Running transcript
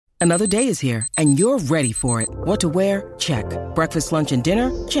Another day is here, and you're ready for it. What to wear? Check. Breakfast, lunch, and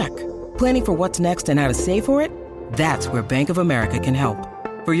dinner? Check. Planning for what's next and how to save for it? That's where Bank of America can help.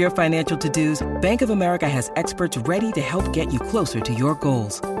 For your financial to-dos, Bank of America has experts ready to help get you closer to your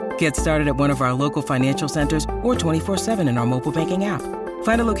goals. Get started at one of our local financial centers or 24/7 in our mobile banking app.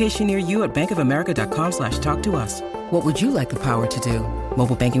 Find a location near you at bankofamerica.com/talktous. What would you like the power to do?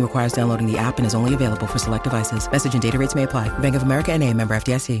 Mobile banking requires downloading the app and is only available for select devices. Message and data rates may apply. Bank of America N.A., member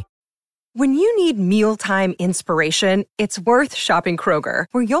FDIC. When you need mealtime inspiration, it's worth shopping Kroger,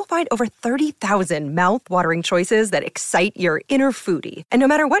 where you'll find over 30,000 mouth-watering choices that excite your inner foodie. And no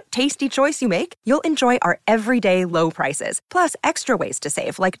matter what tasty choice you make, you'll enjoy our everyday low prices, plus extra ways to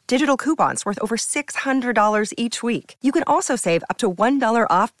save, like digital coupons worth over $600 each week. You can also save up to $1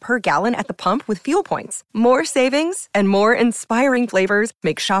 off per gallon at the pump with fuel points. More savings and more inspiring flavors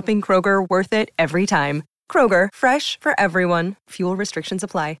make shopping Kroger worth it every time. Kroger, fresh for everyone. Fuel restrictions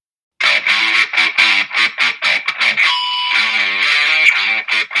apply.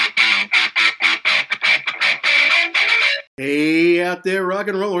 Hey out there, rock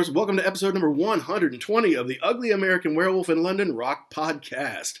and rollers. Welcome to episode number 120 of the Ugly American Werewolf in London Rock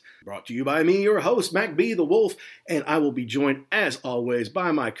Podcast. Brought to you by me, your host, Mac B. the Wolf, and I will be joined, as always,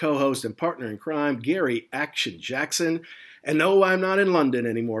 by my co-host and partner in crime, Gary Action Jackson. And no, I'm not in London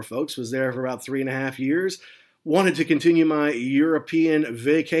anymore, folks. Was there for about 3.5 years. Wanted to continue my European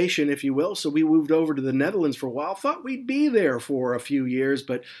vacation, if you will, so we moved over to the Netherlands for a while. Thought we'd be there for a few years,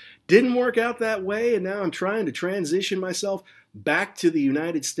 but didn't work out that way, and now I'm trying to transition myself back to the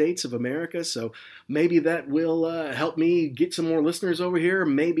United States of America, so maybe that will help me get some more listeners over here.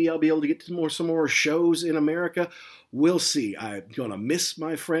 Maybe I'll be able to get to some more shows in America. We'll see. I'm going to miss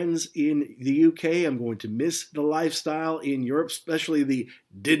my friends in the UK. I'm going to miss the lifestyle in Europe, especially the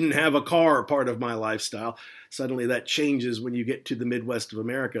didn't have a car part of my lifestyle. Suddenly that changes when you get to the Midwest of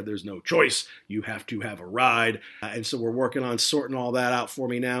America. There's no choice. You have to have a ride. And so we're working on sorting all that out for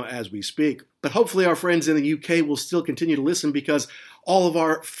me now as we speak. But hopefully our friends in the UK will still continue to listen because all of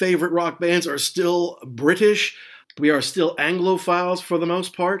our favorite rock bands are still British. We are still Anglophiles for the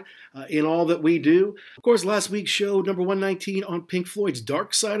most part in all that we do. Of course, last week's show, number 119 on Pink Floyd's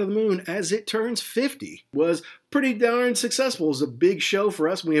Dark Side of the Moon as it turns 50, was pretty darn successful. It was a big show for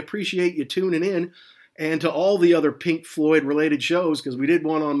us, and we appreciate you tuning in. And to all the other Pink Floyd-related shows, because we did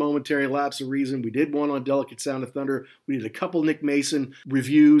one on Momentary Lapse of Reason, we did one on Delicate Sound of Thunder, we did a couple Nick Mason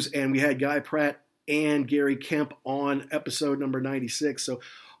reviews, and we had Guy Pratt and Gary Kemp on episode number 96. So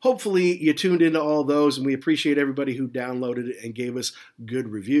hopefully you tuned into all those, and we appreciate everybody who downloaded it and gave us good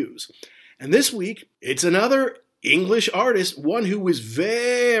reviews. And this week, it's another English artist, one who was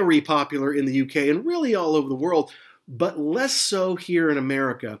very popular in the UK and really all over the world, but less so here in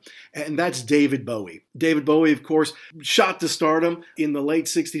America, and that's David Bowie. David Bowie, of course, shot to stardom in the late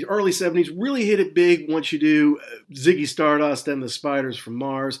 60s, early 70s, really hit it big once you do Ziggy Stardust and the Spiders from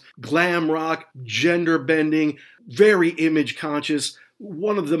Mars. Glam rock, gender bending, very image conscious,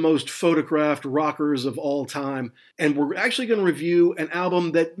 one of the most photographed rockers of all time. And we're actually going to review an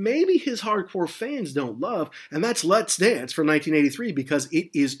album that maybe his hardcore fans don't love, and that's Let's Dance from 1983, because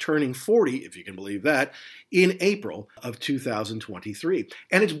it is turning 40, if you can believe that, in April of 2023.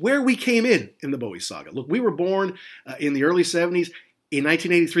 And it's where we came in the Bowie saga. Look, we were born in the early 70s. In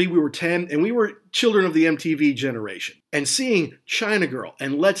 1983, we were 10, and we were children of the MTV generation. And seeing China Girl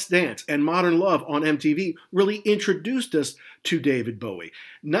and Let's Dance and Modern Love on MTV really introduced us to David Bowie.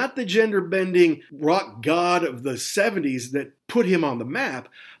 Not the gender-bending rock god of the 70s that put him on the map,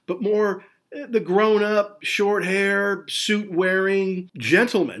 but more the grown-up, short hair, suit-wearing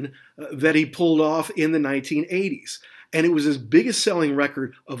gentleman that he pulled off in the 1980s. And it was his biggest selling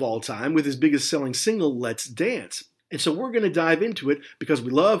record of all time, with his biggest selling single, Let's Dance. And so we're going to dive into it because we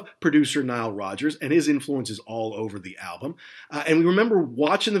love producer Nile Rodgers, and his influence is all over the album. And we remember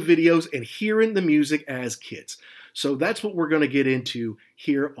watching the videos and hearing the music as kids. So that's what we're going to get into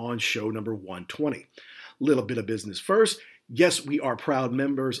here on show number 120. Little bit of business first. Yes, we are proud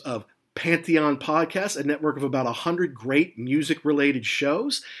members of Pantheon Podcast, a network of about 100 great music-related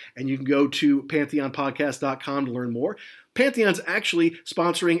shows. And you can go to pantheonpodcast.com to learn more. Pantheon's actually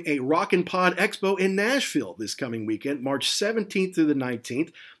sponsoring a Rockin' Pod Expo in Nashville this coming weekend, March 17th through the 19th.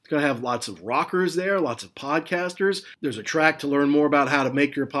 It's going to have lots of rockers there, lots of podcasters. There's a track to learn more about how to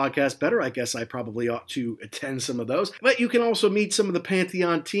make your podcast better. I guess I probably ought to attend some of those. But you can also meet some of the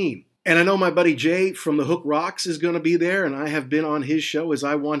Pantheon team. And I know my buddy Jay from The Hook Rocks is going to be there, and I have been on his show as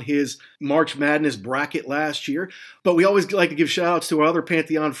I won his March Madness bracket last year. But we always like to give shout-outs to our other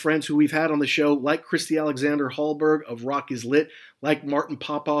Pantheon friends who we've had on the show, like Christy Alexander Hallberg of Rock is Lit, like Martin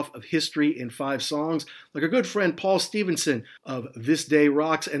Popoff of History in 5 Songs, like our good friend Paul Stevenson of This Day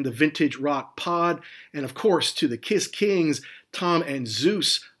Rocks and the Vintage Rock Pod, and of course to the Kiss Kings, Tom and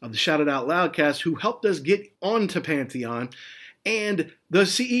Zeus of the Shout It Out Loudcast, who helped us get onto Pantheon. And the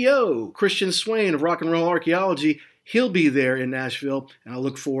CEO, Christian Swain of Rock and Roll Archaeology, he'll be there in Nashville, and I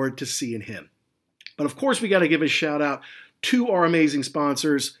look forward to seeing him. But of course, we got to give a shout out to our amazing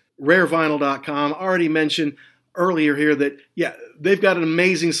sponsors, RareVinyl.com. I already mentioned earlier here that, yeah, they've got an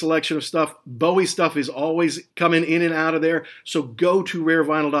amazing selection of stuff. Bowie stuff is always coming in and out of there. So go to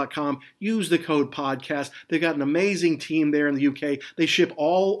rarevinyl.com, use the code podcast. They've got an amazing team there in the UK. They ship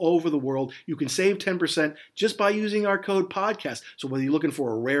all over the world. You can save 10% just by using our code podcast. So whether you're looking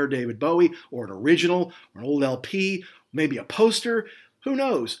for a rare David Bowie or an original or an old LP, maybe a poster, who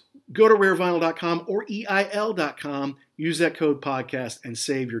knows? Go to rarevinyl.com or EIL.com, use that code podcast and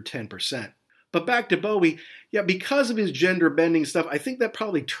save your 10%. But back to Bowie, yeah, because of his gender-bending stuff, I think that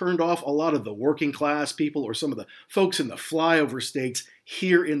probably turned off a lot of the working class people or some of the folks in the flyover states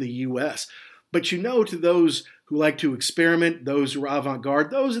here in the U.S. But you know, to those who like to experiment, those who are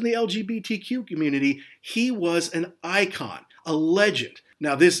avant-garde, those in the LGBTQ community, he was an icon, a legend.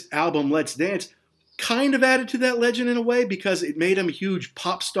 Now, this album, Let's Dance, kind of added to that legend in a way because it made him a huge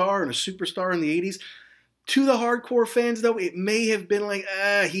pop star and a superstar in the 80s. To the hardcore fans, though, it may have been like,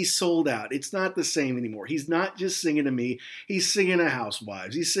 he's sold out. It's not the same anymore. He's not just singing to me. He's singing to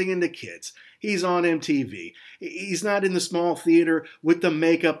housewives. He's singing to kids. He's on MTV. He's not in the small theater with the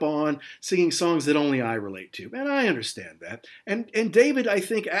makeup on, singing songs that only I relate to. And I understand that. And David, I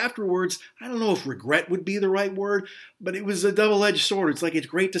think afterwards, I don't know if regret would be the right word, but it was a double-edged sword. It's like, it's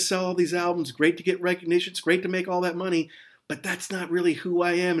great to sell all these albums, great to get recognition, it's great to make all that money, but that's not really who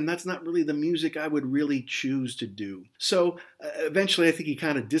I am, and that's not really the music I would really choose to do. So eventually I think he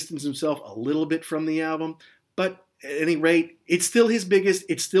kind of distanced himself a little bit from the album, but at any rate, it's still his biggest.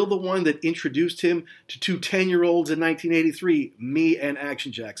 It's still the one that introduced him to 2 10-year-olds in 1983, me and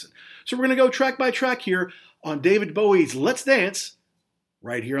Action Jackson. So we're going to go track by track here on David Bowie's Let's Dance,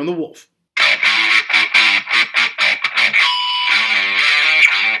 right here on The Wolf.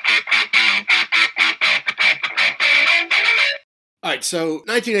 All right, so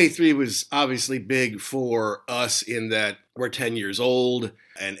 1983 was obviously big for us in that we're 10 years old,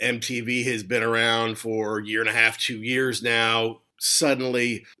 and MTV has been around for a year and a half, 2 years now.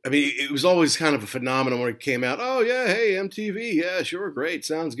 Suddenly, I mean, it was always kind of a phenomenon when it came out. Oh, yeah, hey, MTV, yeah, sure, great,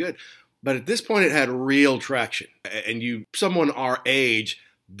 sounds good. But at this point, it had real traction. And someone our age,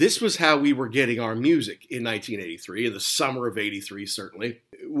 this was how we were getting our music in 1983, in the summer of 83 certainly,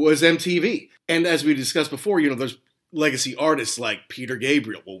 was MTV. And as we discussed before, there's legacy artists like Peter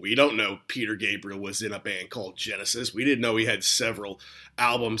Gabriel. Well, we don't know Peter Gabriel was in a band called Genesis. We didn't know he had several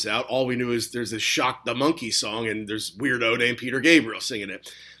albums out. All we knew is there's this Shock the Monkey song and there's weirdo named Peter Gabriel singing it.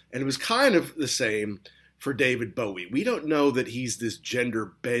 And it was kind of the same for David Bowie. We don't know that he's this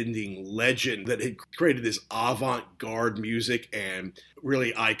gender-bending legend that had created this avant-garde music and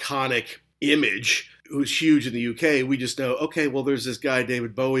really iconic image, who's huge in the UK. We just know, okay, well, there's this guy,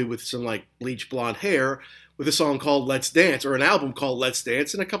 David Bowie, with some like bleach blonde hair, with a song called Let's Dance, or an album called Let's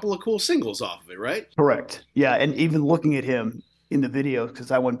Dance, and a couple of cool singles off of it, right? Correct. Yeah, and even looking at him in the video,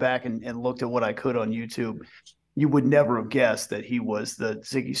 because I went back and looked at what I could on YouTube, you would never have guessed that he was the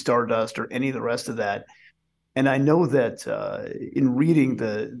Ziggy Stardust or any of the rest of that. And I know that in reading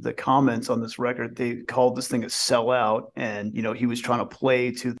the comments on this record, they called this thing a sellout, and he was trying to play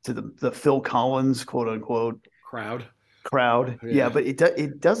to the Phil Collins, quote unquote, crowd. Yeah, but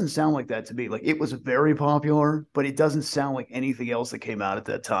it doesn't sound like that to me. Like, it was very popular, but it doesn't sound like anything else that came out at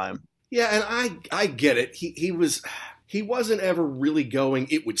that time. Yeah, and I get it. He wasn't ever really going,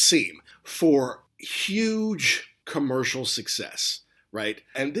 it would seem, for huge commercial success, right?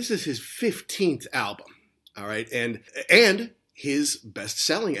 And this is his 15th album, all right? And his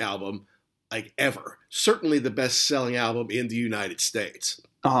best-selling album, like, ever. Certainly the best-selling album in the United States.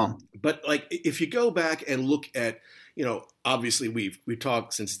 Uh-huh. But, like, if you go back and look at, obviously we've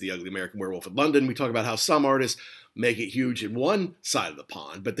talked since the Ugly American Werewolf in London, we talk about how some artists make it huge in one side of the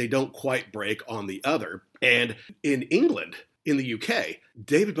pond, but they don't quite break on the other. And in England, in the UK,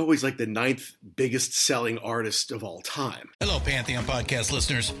 David Bowie's like the 9th biggest selling artist of all time. Hello, Pantheon Podcast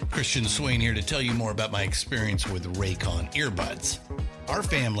listeners. Christian Swain here to tell you more about my experience with Raycon earbuds. Our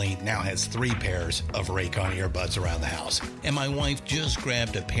family now has 3 pairs of Raycon earbuds around the house, and my wife just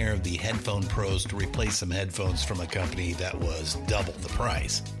grabbed a pair of the Headphone Pros to replace some headphones from a company that was double the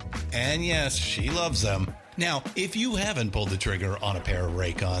price. And yes, she loves them. Now, if you haven't pulled the trigger on a pair of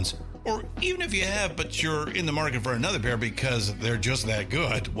Raycons, or even if you have, but you're in the market for another pair because they're just that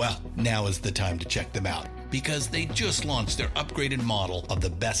good, well, now is the time to check them out, because they just launched their upgraded model of the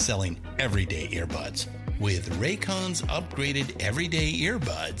best-selling everyday earbuds. With Raycon's upgraded everyday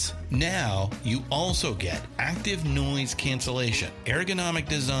earbuds, now you also get active noise cancellation, ergonomic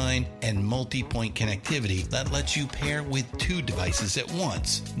design, and multi-point connectivity that lets you pair with 2 devices at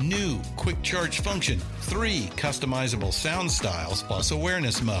once. New quick charge function, 3 customizable sound styles plus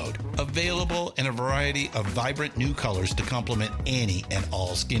awareness mode. Available in a variety of vibrant new colors to complement any and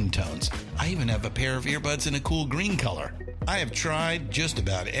all skin tones. I even have a pair of earbuds in a cool green color. I have tried just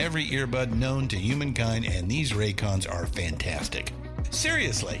about every earbud known to humankind, and these Raycons are fantastic.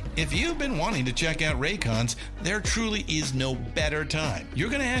 Seriously, if you've been wanting to check out Raycons, there truly is no better time. You're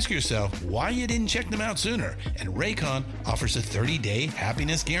going to ask yourself why you didn't check them out sooner, and Raycon offers a 30-day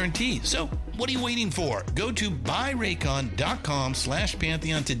happiness guarantee. So what are you waiting for? Go to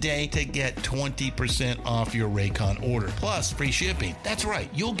buyraycon.com/Pantheon today to get 20% off your Raycon order, plus free shipping. That's right,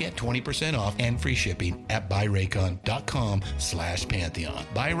 you'll get 20% off and free shipping at buyraycon.com/Pantheon.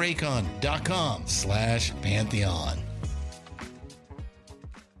 buyraycon.com/Pantheon.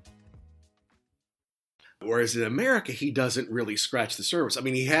 Whereas in America, he doesn't really scratch the surface. I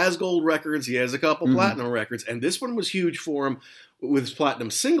mean, he has gold records, he has a couple platinum records, and this one was huge for him with his platinum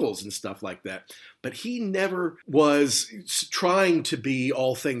singles and stuff like that. But he never was trying to be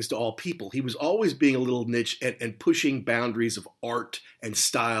all things to all people. He was always being a little niche and pushing boundaries of art and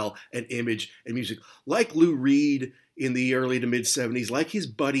style and image and music. Like Lou Reed in the early to mid-'70s, like his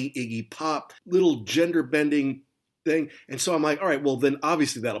buddy Iggy Pop, little gender-bending thing. And so I'm like, all right, well, then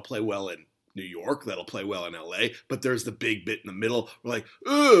obviously that'll play well in New York, that'll play well in LA, but there's the big bit in the middle. We're like,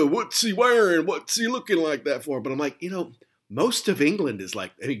 oh, what's he wearing? What's he looking like that for? But I'm like, most of England is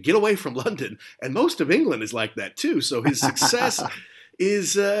like, get away from London, and most of England is like that too. So his success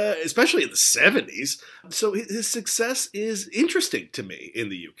is, especially in the 70s, so his success is interesting to me in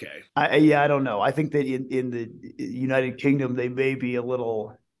the UK. I don't know. I think that in the United Kingdom, they may be a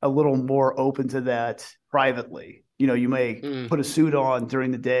little more open to that privately. You may put a suit on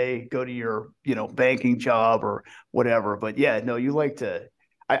during the day, go to your, banking job or whatever. But yeah, no, you like to,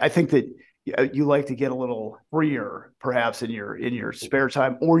 I think that you like to get a little freer perhaps in your spare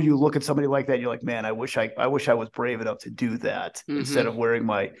time, or you look at somebody like that. And you're like, man, I wish I was brave enough to do that instead of wearing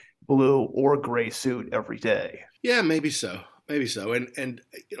my blue or gray suit every day. Yeah, maybe so. And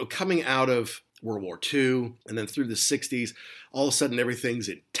coming out of World War II, and then through the 60s, all of a sudden everything's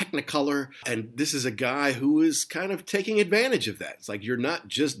in Technicolor. And this is a guy who is kind of taking advantage of that. It's like, you're not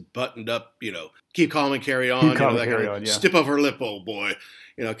just buttoned up, keep calm and carry on, stip of her lip, old boy,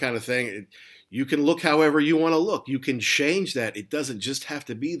 kind of thing. You can look however you want to look. You can change that. It doesn't just have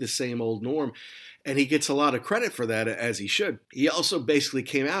to be the same old norm. And he gets a lot of credit for that, as he should. He also basically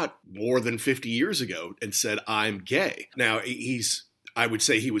came out more than 50 years ago and said, I'm gay. Now, I would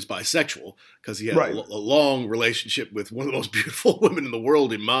say he was bisexual because he had a long relationship with one of the most beautiful women in the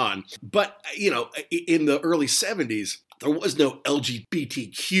world in Mon. But, in the early 70s, there was no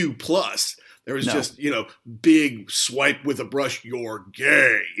LGBTQ plus. There was just, big swipe with a brush, you're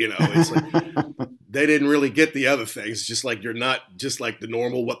gay. It's like they didn't really get the other things. Just like you're not just like the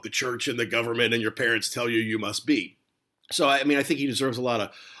normal, what the church and the government and your parents tell you must be. So, I think he deserves a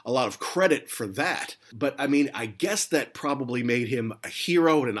lot of credit for that. But, I guess that probably made him a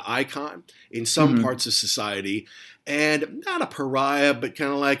hero and an icon in some parts of society, and not a pariah, but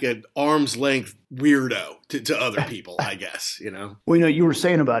kind of like an arm's length weirdo to other people, I guess, Well, you were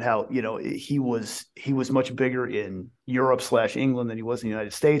saying about how, he was much bigger in Europe/England than he was in the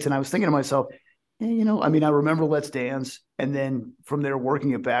United States. And I was thinking to myself, I remember Let's Dance, and then from there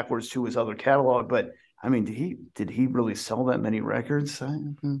working it backwards to his other catalog. But did he really sell that many records?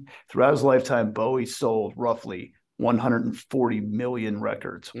 Throughout his lifetime, Bowie sold roughly 140 million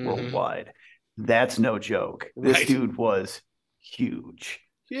records worldwide. That's no joke. This dude was huge.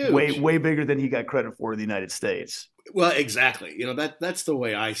 Way bigger than he got credit for in the United States. Well, exactly. That's the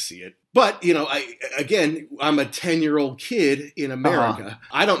way I see it. But, I'm a 10-year-old kid in America.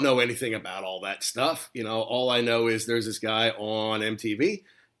 I don't know anything about all that stuff. All I know is there's this guy on MTV,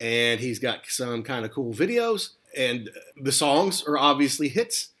 and he's got some kind of cool videos, and the songs are obviously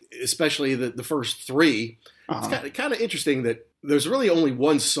hits, especially the first 3. It's kind of interesting that there's really only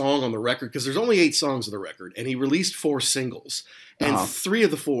one song on the record, because there's only 8 songs on the record, and he released 4 singles. And 3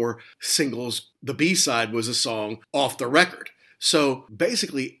 of the 4 singles, the B-side was a song off the record. So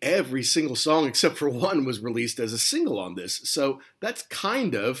basically every single song except for one was released as a single on this. So that's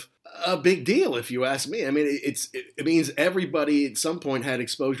kind of a big deal, if you ask me. I mean, it means everybody at some point had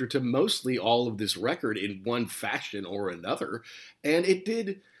exposure to mostly all of this record in one fashion or another, and it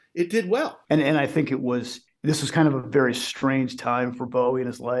did well. And I think this was kind of a very strange time for Bowie in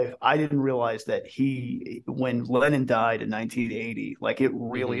his life. I didn't realize that when Lennon died in 1980, like it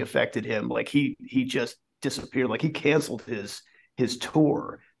really affected him. Like he just disappeared. Like he canceled his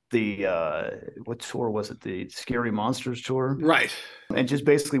tour. What tour was it? The Scary Monsters tour? Right. And just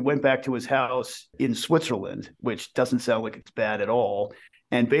basically went back to his house in Switzerland, which doesn't sound like it's bad at all.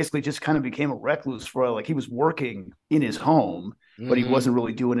 And basically just kind of became a recluse for, like, he was working in his home, but he wasn't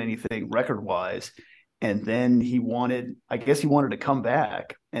really doing anything record wise. And then he wanted to come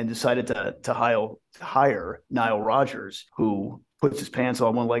back and decided to hire Nile Rodgers, who puts his pants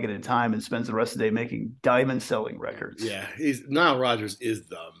on one leg at a time and spends the rest of the day making diamond selling records. Yeah, Nile Rodgers is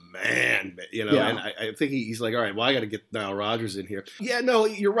the man, and I think he's like, all right, well, I got to get Nile Rodgers in here. Yeah, no,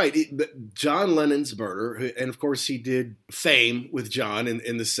 you're right. John Lennon's murder, and of course he did Fame with John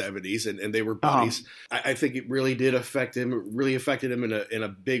in the 70s, and they were buddies. I think it really did affect him. It really affected him in a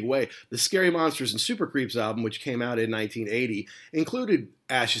big way. The Scary Monsters and Super Creeps album, which came out in 1980, included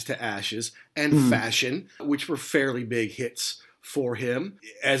Ashes to Ashes and Fashion, which were fairly big hits for him.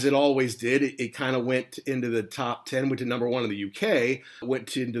 As it always did, it kind of went into the top 10, went to number 1 in the UK,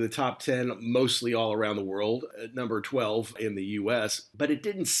 went into the top 10 mostly all around the world, at number 12 in the US, but it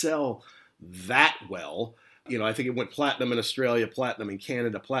didn't sell that well. I think it went platinum in Australia, platinum in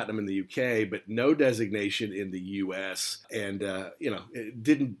Canada, platinum in the UK, but no designation in the US, and it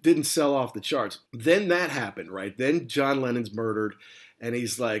didn't sell off the charts. Then that happened, right? Then John Lennon's murdered. And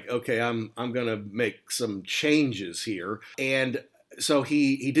he's like, okay, I'm going to make some changes here. And so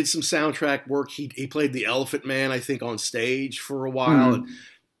he did some soundtrack work. He played the Elephant Man, I think, on stage for a while and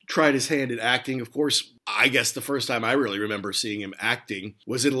tried his hand at acting. Of course, I guess the first time I really remember seeing him acting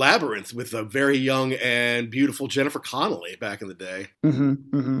was in Labyrinth with a very young and beautiful Jennifer Connelly back in the day,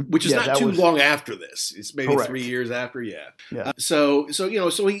 which is not too long after this. It's maybe 3 years after, yeah. So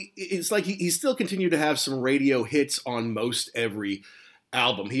it's like he still continued to have some radio hits on most every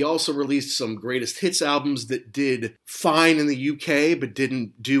album. He also released some greatest hits albums that did fine in the UK but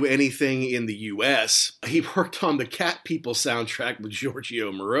didn't do anything in the US. He worked on the Cat People soundtrack with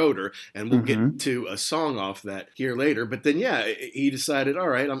Giorgio Moroder, and we'll get to a song off that here later. But then, he decided, all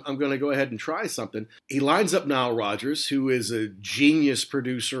right, I'm going to go ahead and try something. He lines up Nile Rodgers, who is a genius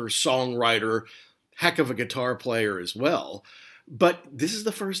producer, songwriter, heck of a guitar player as well. But this is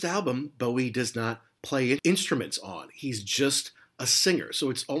the first album Bowie does not play instruments on. He's just a singer.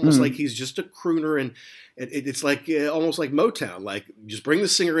 So it's almost like he's just a crooner, and it's like almost like Motown, like just bring the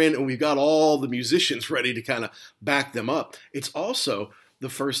singer in and we've got all the musicians ready to kind of back them up. It's also the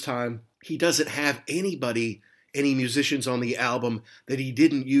first time he doesn't have any musicians on the album that he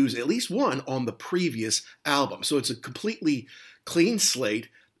didn't use, at least one on the previous album. So it's a completely clean slate.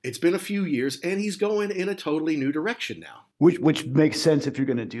 It's been a few years and he's going in a totally new direction now. Which makes sense if you're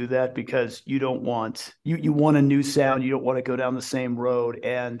going to do that, because you don't want you want a new sound. You don't want to go down the same road.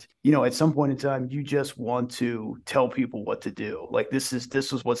 And, at some point in time, you just want to tell people what to do. Like this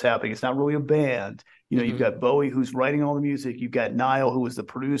is what's happening. It's not really a band. You've got Bowie, who's writing all the music. You've got Niall, who is the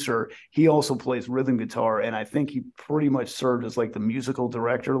producer. He also plays rhythm guitar. And I think he pretty much served as like the musical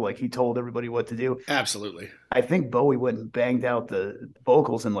director. Like he told everybody what to do. Absolutely. I think Bowie went and banged out the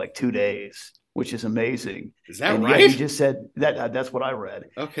vocals in like 2 days, which is amazing. Is that and right? Yeah, he just said that. That's what I read.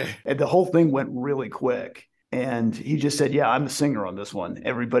 Okay. And the whole thing went really quick. And he just said, "Yeah, I'm the singer on this one.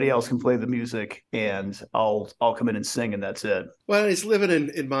 Everybody else can play the music, and I'll come in and sing, and that's it." Well, he's living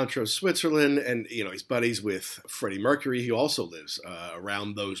in Montreux, Switzerland, and he's buddies with Freddie Mercury, who also lives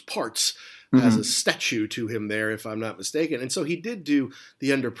around those parts. Has a statue to him there, if I'm not mistaken. And so he did do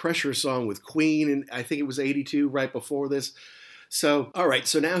the Under Pressure song with Queen, and I think it was 82, right before this. So, all right,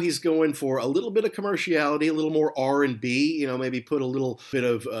 so now he's going for a little bit of commerciality, a little more R&B, maybe put a little bit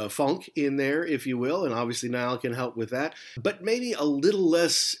of funk in there, if you will, and obviously Niall can help with that, but maybe a little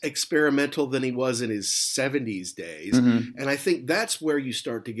less experimental than he was in his 70s days. And I think that's where you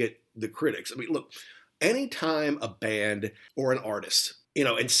start to get the critics. I mean, look, anytime a band or an artist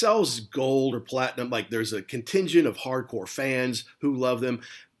and sells gold or platinum, like there's a contingent of hardcore fans who love them.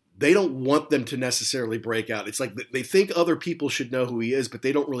 They don't want them to necessarily break out. It's like they think other people should know who he is, but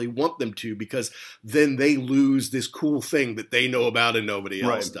they don't really want them to, because then they lose this cool thing that they know about and nobody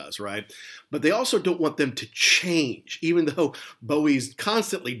else does, right? But they also don't want them to change, even though Bowie's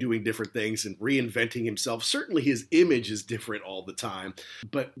constantly doing different things and reinventing himself. Certainly his image is different all the time.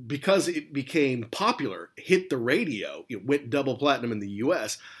 But because it became popular, hit the radio, it went double platinum in the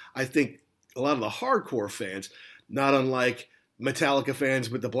US, I think a lot of the hardcore fans, not unlike Metallica fans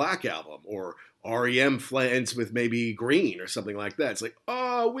with the Black Album, or REM fans with maybe Green or something like that. It's like,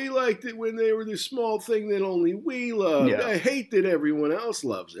 oh, we liked it when they were this small thing that only we loved. Yeah. I hate that everyone else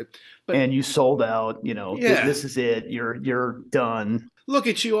loves it. But, and you sold out, you know, this is it. You're done. Look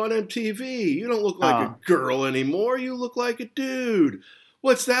at you on MTV. You don't look like a girl anymore. You look like a dude.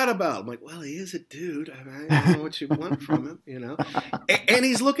 What's that about? I'm like, well, he is a dude. I don't know what you want from him, you know. And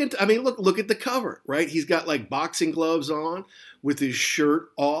he's looking. Look at the cover, right? He's got like boxing gloves on, with his shirt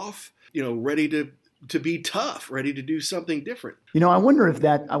off, you know, ready to be tough, ready to do something different. You know, I wonder if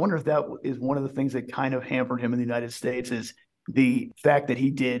that is one of the things that kind of hampered him in the United States, is the fact that he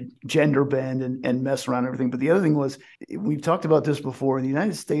did gender bend and mess around and everything. But the other thing was, we've talked about this before, in the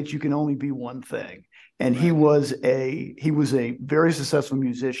United States, you can only be one thing. And he was a very successful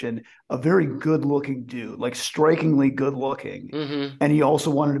musician, a very good looking dude, like strikingly good looking. Mm-hmm. And he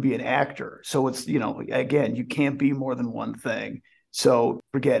also wanted to be an actor. So it's, you know, again, you can't be more than one thing. So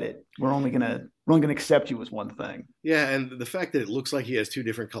forget it. We're only gonna accept you as one thing. Yeah, and the fact that it looks like he has two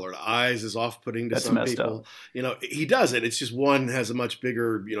different colored eyes is off-putting to some people. Up. You know, he does it. It's just one has a much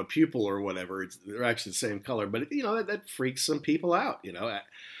bigger, you know, pupil or whatever. They're actually the same color, but you know that freaks some people out. You know,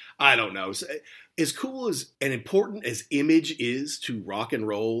 I don't know. As cool as and important as Image is to rock and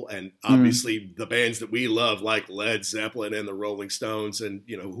roll, and obviously the bands that we love, like Led Zeppelin and the Rolling Stones, and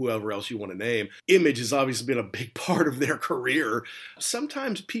you know whoever else you want to name, Image has obviously been a big part of their career.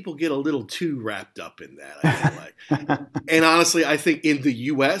 Sometimes people get a little too wrapped up in that, I feel like. And honestly, I think in the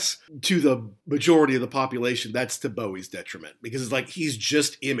U.S., to the majority of the population, that's to Bowie's detriment, because it's like he's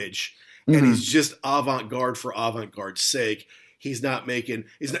just Image, and he's just avant-garde for avant-garde's sake. He's not making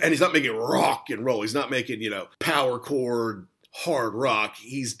rock and roll. He's not making, you know, power chord, hard rock.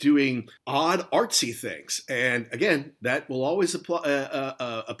 He's doing odd, artsy things. And again, that will always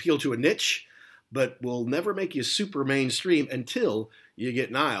appeal to a niche, but will never make you super mainstream until you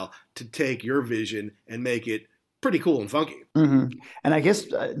get Niall to take your vision and make it pretty cool and funky. Mm-hmm. And I guess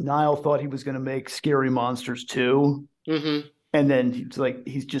Niall thought he was going to make Scary Monsters too. Mm-hmm. And then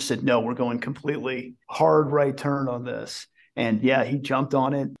he's just said, no, we're going completely hard right turn on this. And yeah, he jumped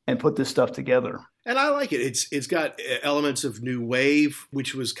on it and put this stuff together. And I like it. It's got elements of new wave,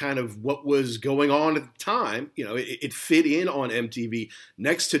 which was kind of what was going on at the time. You know, it fit in on MTV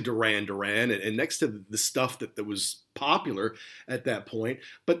next to Duran Duran and next to the stuff that was popular at that point.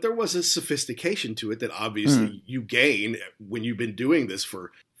 But there was a sophistication to it that obviously you gain when you've been doing this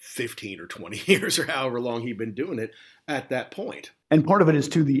for 15 or 20 years or however long he'd been doing it at that point. And part of it is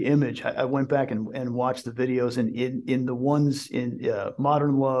to the image. I went back and watched the videos, and in the ones in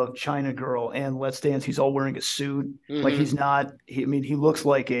Modern Love, China Girl, and Let's Dance, he's all wearing a suit. Mm-hmm. Like he's not. He looks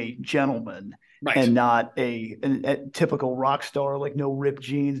like a gentleman, right, and not a typical rock star. Like no ripped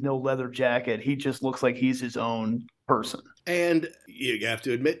jeans, no leather jacket. He just looks like he's his own person. And you have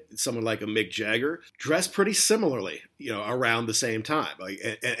to admit, someone like a Mick Jagger dressed pretty similarly, you know, around the same time.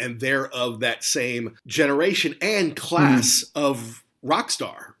 Like, and they're of that same generation and class of rock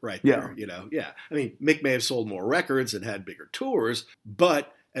star right there, you know? Yeah. I mean, Mick may have sold more records and had bigger tours,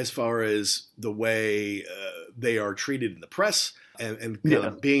 but as far as the way they are treated in the press and kind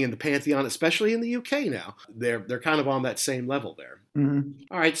of being in the pantheon, especially in the UK now, they're kind of on that same level there. Mm-hmm.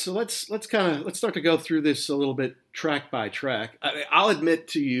 All right, so let's start to go through this a little bit track by track. I'll admit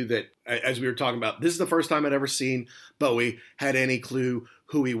to you that, as we were talking about, this is the first time I'd ever seen Bowie, had any clue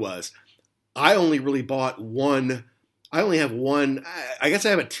who he was. I only really bought one. I only have one. I guess I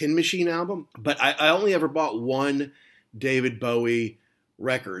have a Tin Machine album, but I only ever bought one David Bowie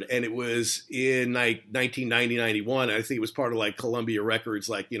record, and it was in like 1990, 91. I think it was part of like Columbia Records,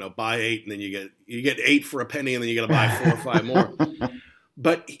 like, you know, buy 8 and then you get 8 for a penny, and then you got to buy 4 or 5 more.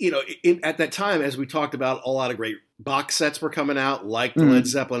 But you know, at that time, as we talked about, a lot of great box sets were coming out, like the Led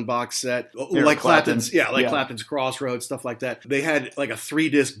Zeppelin box set, like Clapton's, Clapton's Crossroads, stuff like that. They had like a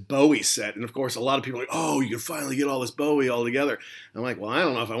 3-disc Bowie set, and of course, a lot of people were like, "Oh, you can finally get all this Bowie all together." I'm like, "Well, I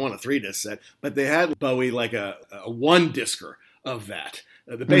don't know if I want a 3-disc set," but they had Bowie like a 1-discer of that.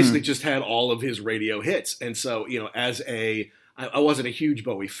 That basically just had all of his radio hits. And so, you know, I wasn't a huge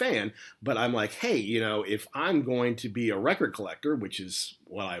Bowie fan, but I'm like, hey, you know, if I'm going to be a record collector, which is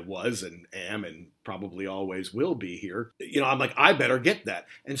what I was and am and probably always will be here, you know, I'm like, I better get that.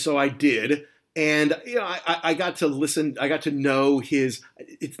 And so I did. And, you know, I got to listen, I got to know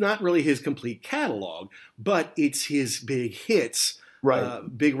it's not really his complete catalog, but it's his big hits. Right.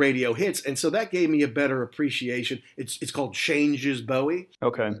 Big radio hits. And so that gave me a better appreciation. It's called Changes Bowie.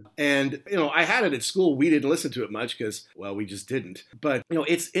 Okay. And, you know, I had it at school. We didn't listen to it much because, well, we just didn't. But, you know,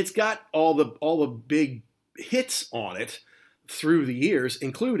 it's got all the big hits on it through the years,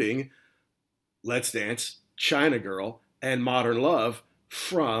 including Let's Dance, China Girl, and Modern Love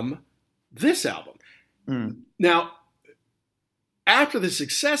from this album. Mm. Now, after the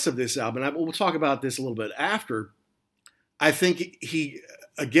success of this album, we'll talk about this a little bit after, I think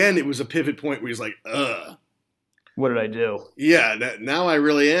it was a pivot point where he's like, ugh. What did I do? Yeah, now I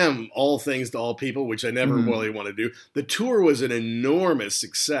really am all things to all people, which I never really want to do. The tour was an enormous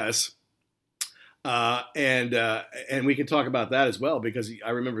success. And we can talk about that as well, because I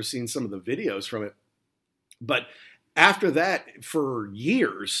remember seeing some of the videos from it. But after that, for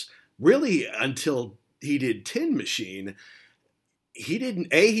years, really until he did Tin Machine, he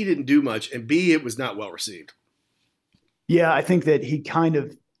didn't do much, and B, it was not well received. Yeah, I think that he kind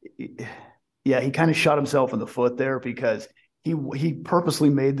of shot himself in the foot there, because he purposely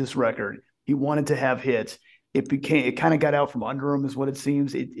made this record. He wanted to have hits. It kind of got out from under him, is what it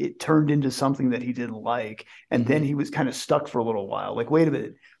seems. It turned into something that he didn't like. And then he was kind of stuck for a little while. Like, wait a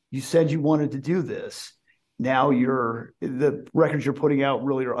minute, you said you wanted to do this. Now the records you're putting out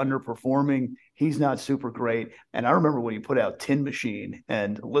really are underperforming. He's not super great. And I remember when he put out Tin Machine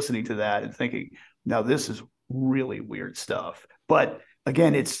and listening to that and thinking, now this is really weird stuff. But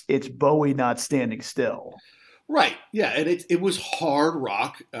again, it's Bowie not standing still. Right. Yeah. And it was hard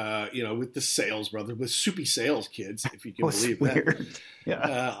rock, with the Sales Brothers, with Soupy Sales Kids, if you can believe weird. that.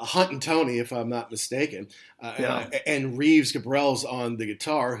 Yeah. Hunt and Tony, if I'm not mistaken. And Reeves Gabrels on the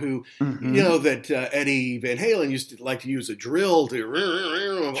guitar, who, that Eddie Van Halen used to like to use a drill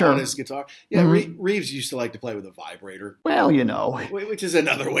on his guitar. Yeah. Reeves used to like to play with a vibrator. Well, which is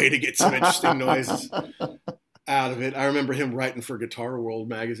another way to get some interesting noises out of it. I remember him writing for Guitar World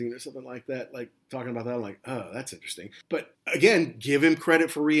magazine or something like that, like talking about that. I'm like, oh, that's interesting. But again, give him credit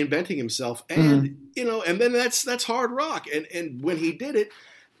for reinventing himself. And, and then that's hard rock. And when he did it,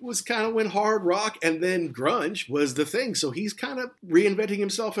 was kind of when hard rock and then grunge was the thing. So he's kind of reinventing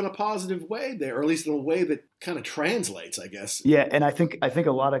himself in a positive way there, or at least in a way that kind of translates, I guess. Yeah, and I think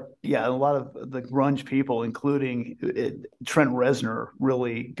a lot of the grunge people, including Trent Reznor,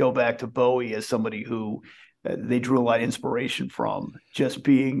 really go back to Bowie as somebody who they drew a lot of inspiration from, just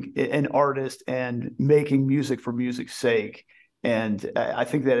being an artist and making music for music's sake. And I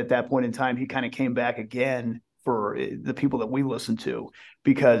think that at that point in time, he kind of came back again for the people that we listen to,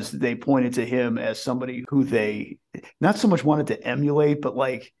 because they pointed to him as somebody who they not so much wanted to emulate, but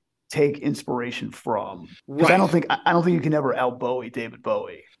like take inspiration from. Right. I don't think you can ever out Bowie David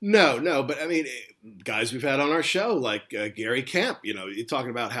Bowie. No, but I mean, guys we've had on our show like Gary Kemp, you're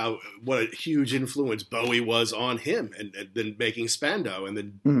talking about what a huge influence Bowie was on him, and then making Spandau, and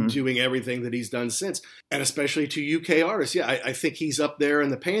then doing everything that he's done since, and especially to UK artists. Yeah, I think he's up there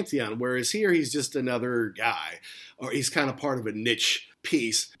in the pantheon, whereas here he's just another guy, or he's kind of part of a niche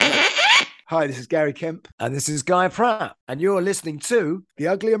piece. Hi, this is Gary Kemp. And this is Guy Pratt. And you're listening to The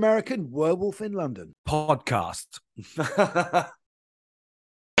Ugly American Werewolf in London podcast.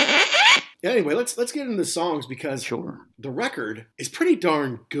 Anyway, let's get into the songs, because the record is pretty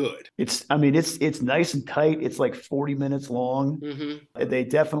darn good. It's nice and tight. It's like 40 minutes long. Mm-hmm. They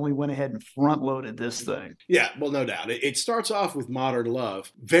definitely went ahead and front loaded this thing. Yeah, well, no doubt. It starts off with Modern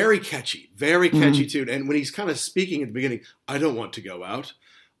Love. Very catchy tune. And when he's kind of speaking at the beginning, I don't want to go out.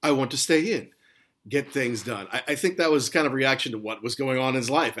 I want to stay in, get things done. I think that was kind of a reaction to what was going on in his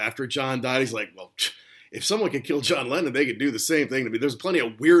life. After John died, he's like, well, if someone could kill John Lennon, they could do the same thing to me. There's plenty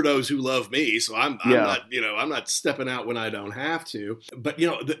of weirdos who love me, so I'm not stepping out when I don't have to. But,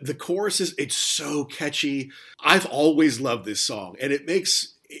 the chorus it's so catchy. I've always loved this song, and it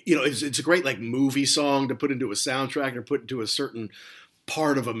makes, it's a great, like, movie song to put into a soundtrack or put into a certain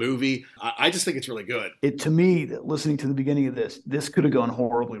part of a movie. I just think it's really good. To me, listening to the beginning of this could have gone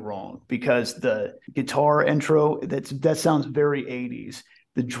horribly wrong, because the guitar intro, that sounds very 80s.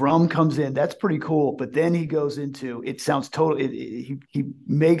 The drum comes in, that's pretty cool, but then he goes into, it sounds he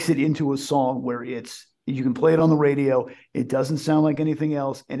makes it into a song where you can play it on the radio. It doesn't sound like anything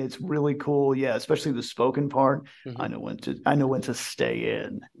else, and it's really cool. Yeah, especially the spoken part. Mm-hmm. I know when to stay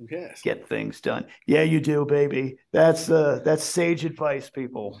in. Yes. Get things done. Yeah, you do, baby. That's sage advice,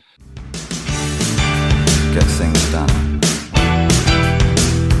 people. Get things done.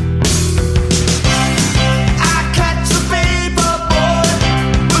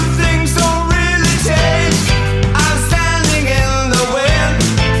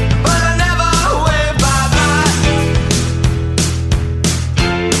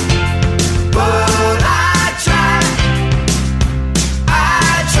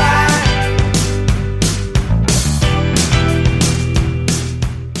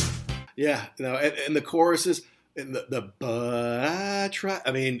 Yeah, and the choruses, and the but I try.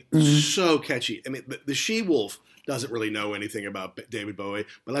 I mean, so catchy. I mean, the She-Wolf doesn't really know anything about David Bowie,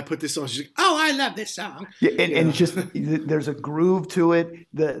 but I put this on. She's like, "Oh, I love this song." Yeah, and just there's a groove to it.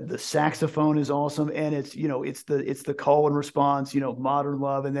 The saxophone is awesome, and it's it's the call and response. Modern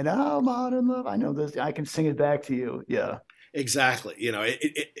Love, and then Modern Love. I know this. I can sing it back to you. Yeah, exactly.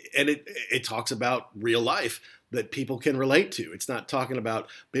 It talks about real life that people can relate to. It's not talking about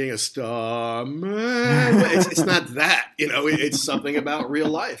being a star man. It's not that, it's something about real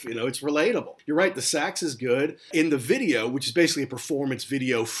life. It's relatable. You're right. The sax is good in the video, which is basically a performance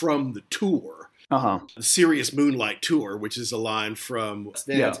video from the tour. The Serious Moonlight Tour, which is a line from Dance.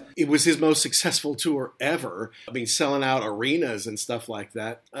 Yeah. It was his most successful tour ever. I mean, selling out arenas and stuff like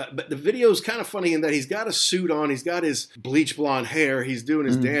that. But the video is kind of funny in that he's got a suit on. He's got his bleach blonde hair. He's doing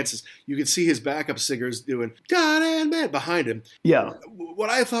his dances. You can see his backup singers doing God and Man behind him. Yeah. What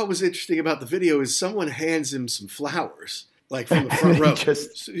I thought was interesting about the video is someone hands him some flowers. Like from the front row.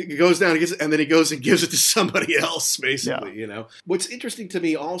 So he goes down and gets it, and then he goes and gives it to somebody else, basically, What's interesting to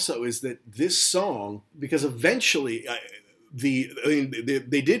me also is that this song, because eventually they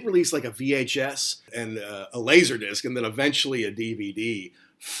did release like a VHS and a Laserdisc, and then eventually a DVD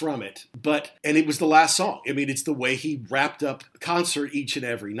from it. And it was the last song. I mean, it's the way he wrapped up the concert each and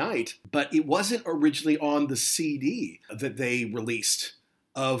every night. But it wasn't originally on the CD that they released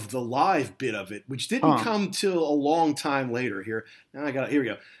of the live bit of it, which didn't come till a long time later. Here we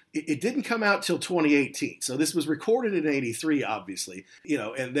go. It didn't come out till 2018. So this was recorded in 83, obviously,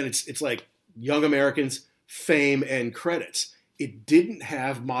 and then it's like Young Americans, Fame, and credits. It didn't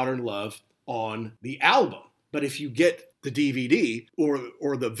have Modern Love on the album. But if you get the DVD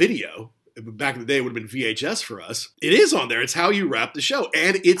or the video, back in the day it would have been VHS for us, it is on there. It's how you wrap the show.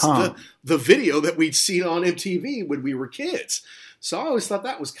 And it's the video that we'd seen on MTV when we were kids. So I always thought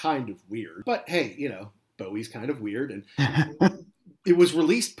that was kind of weird. But hey, Bowie's kind of weird. And it was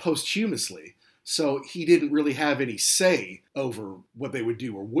released posthumously. So he didn't really have any say over what they would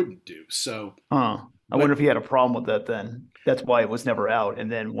do or wouldn't do. So I wonder if he had a problem with that then. That's why it was never out.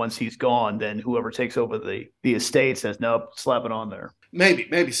 And then once he's gone, then whoever takes over the estate says, nope, slap it on there.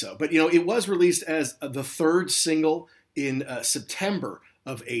 Maybe so. But, it was released as the third single in September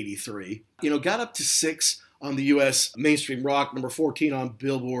of 83. Got up to 6 on the U.S. mainstream rock, number 14 on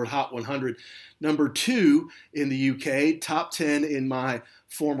Billboard Hot 100, number 2 in the U.K., top 10 in my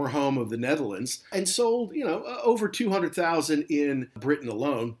former home of the Netherlands, and sold, over 200,000 in Britain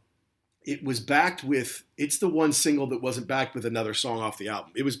alone. It was backed with, it's the one single that wasn't backed with another song off the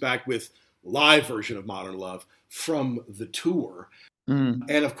album. It was backed with live version of Modern Love from the tour.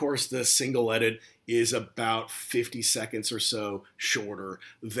 And of course, the single edit is about 50 seconds or so shorter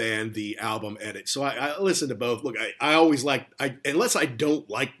than the album edit. So I listen to both. Look, I always unless I don't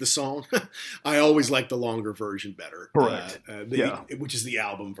like the song, I always like the longer version better. Correct. Which is the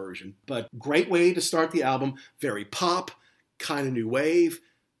album version. But great way to start the album. Very pop, kind of new wave,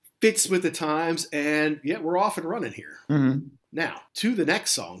 fits with the times, and we're off and running here. Now, to the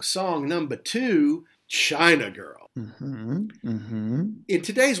next song number 2, China Girl. In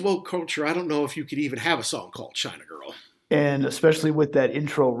today's woke culture, I don't know if you could even have a song called China Girl. And especially with that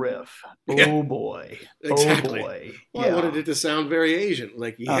intro riff. Oh, boy. Exactly. Oh, boy. Well, I wanted it to sound very Asian.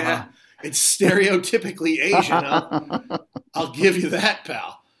 Like, it's stereotypically Asian. I'll give you that,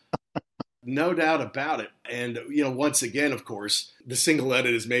 pal. No doubt about it. And, once again, of course, the single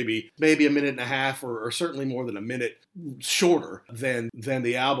edit is maybe a minute and a half or certainly more than a minute shorter than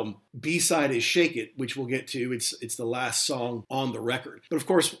the album. B-side is Shake It, which we'll get to. It's the last song on the record. But, of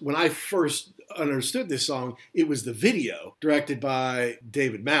course, when I first understood this song, it was the video directed by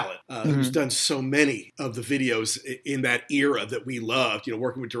David Mallet, who's done so many of the videos in that era that we loved,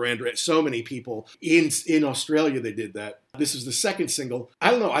 working with Duran Duran. So many people in Australia, they did that. This is the second single.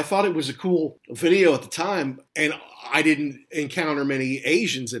 I don't know. I thought it was a cool video at the time, and I didn't encounter many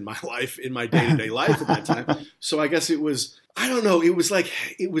Asians in my life, in my day-to-day life at that time. So I guess it was, I don't know, it was like,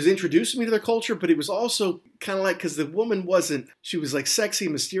 it was introducing me to their culture, but it was also kind of like, because the woman she was like sexy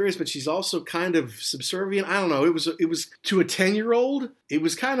and mysterious, but she's also kind of subservient. I don't know. It was to a 10-year-old, it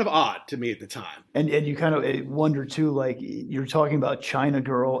was kind of odd to me at the time. And you kind of wonder too, like you're talking about China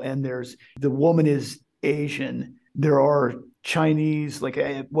Girl, and the woman is Asian. There are Chinese, like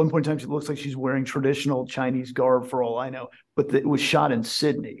at one point in time, it looks like she's wearing traditional Chinese garb for all I know, but it was shot in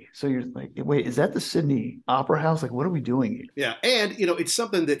Sydney. So you're like, wait, is that the Sydney Opera House? Like, what are we doing here? Yeah. And, it's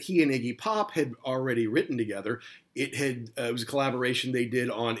something that he and Iggy Pop had already written together. It was a collaboration they did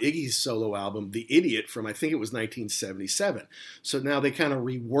on Iggy's solo album, The Idiot, from I think it was 1977. So now they kind of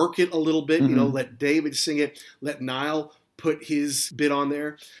rework it a little bit, let David sing it, let Niall put his bit on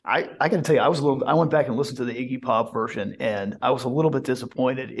there. I got to tell you, I went back and listened to the Iggy Pop version, and I was a little bit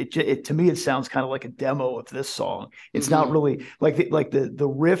disappointed. It to me, it sounds kind of like a demo of this song. It's not really like the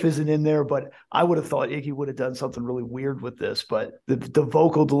riff isn't in there, but I would have thought Iggy would have done something really weird with this, but the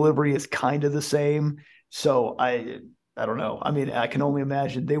vocal delivery is kind of the same. So I don't know. I mean, I can only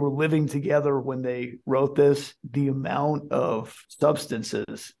imagine they were living together when they wrote this. The amount of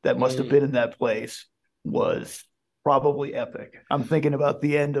substances that must have been in that place was probably epic. I'm thinking about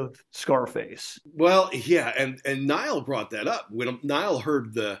the end of Scarface. Well, yeah, and Niall brought that up. When Niall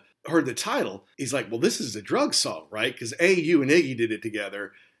heard the title, he's like, well, this is a drug song, right? Because you and Iggy did it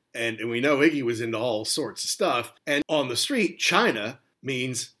together, and we know Iggy was into all sorts of stuff. And on the street, China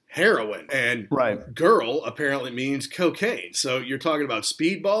means heroin, and girl apparently means cocaine. So you're talking about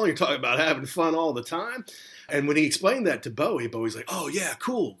speedball, you're talking about having fun all the time. And when he explained that to Bowie, Bowie's like, oh yeah,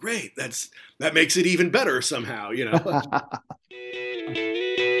 cool, great. That makes it even better somehow, you know.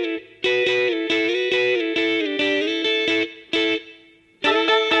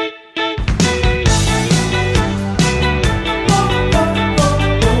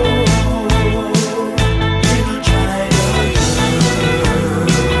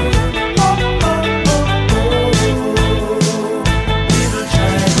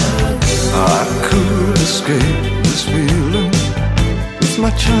 This feeling with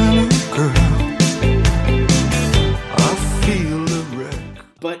my China girl, I feel a wreck.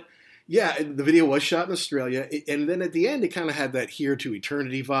 But yeah, the video was shot in Australia, and then at the end it kind of had that Here to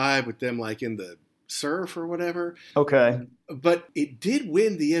Eternity vibe with them like in the surf or whatever. Okay. But it did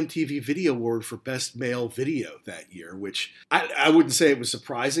win the MTV Video Award for Best Male Video that year, which I wouldn't say it was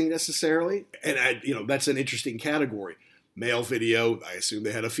surprising necessarily, and that's an interesting category. Male video, I assume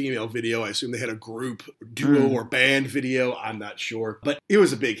they had a female video. I assume they had a group, duo, or band video. I'm not sure. But it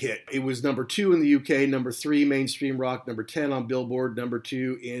was a big hit. It was number 2 in the UK, number 3 mainstream rock, number 10 on Billboard, number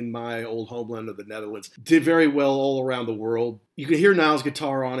 2 in my old homeland of the Netherlands. Did very well all around the world. You can hear Niall's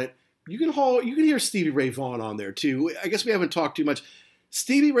guitar on it. You can hear Stevie Ray Vaughan on there too. I guess we haven't talked too much.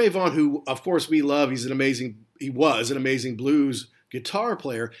 Stevie Ray Vaughan, who of course we love, he was an amazing blues guitar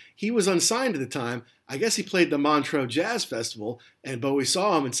player. He was unsigned at the time. I guess he played the Montreux Jazz Festival, and Bowie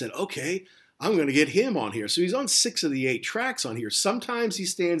saw him and said, okay, I'm going to get him on here. So he's on 6 of the 8 tracks on here. Sometimes he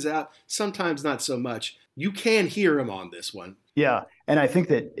stands out, sometimes not so much. You can hear him on this one. Yeah, and I think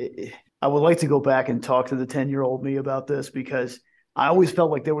that I would like to go back and talk to the 10-year-old me about this, because I always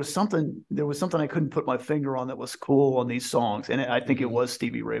felt like there was something I couldn't put my finger on that was cool on these songs, and I think it was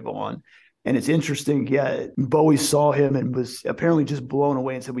Stevie Ray Vaughan. And it's interesting, yeah, Bowie saw him and was apparently just blown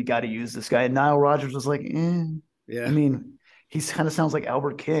away and said, we got to use this guy. And Nile Rodgers was like, yeah. I mean, he kind of sounds like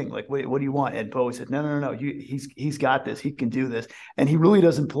Albert King. Like, what do you want? And Bowie said, no. He's got this. He can do this. And he really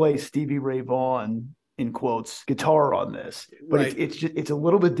doesn't play Stevie Ray Vaughan, in quotes, guitar on this. But right. it's a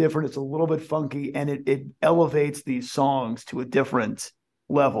little bit different. It's a little bit funky, and it elevates these songs to a different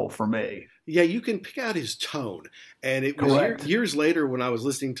level for me. Yeah, you can pick out his tone. And it was years later when I was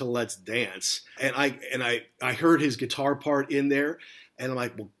listening to Let's Dance, and I heard his guitar part in there, and I'm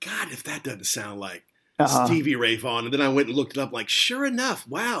like, well, God, if that doesn't sound like Stevie Ray Vaughan. And then I went and looked it up, like, sure enough,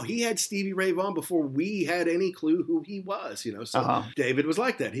 wow, he had Stevie Ray Vaughan before we had any clue who he was, So David was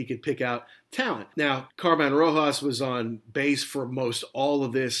like that. He could pick out talent. Now, Carmine Rojas was on bass for most all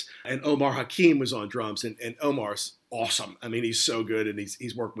of this, and Omar Hakim was on drums, and Omar's awesome. I mean, he's so good, and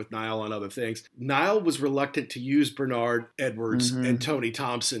he's worked with Niall on other things. Niall was reluctant to use Bernard Edwards and Tony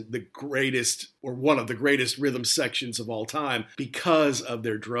Thompson, the greatest, or one of the greatest rhythm sections of all time, because of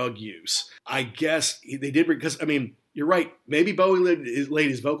their drug use. I guess they did, because, I mean, you're right. Maybe Bowie laid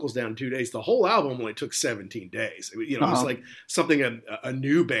his vocals down in 2 days. The whole album only took 17 days. It was like something a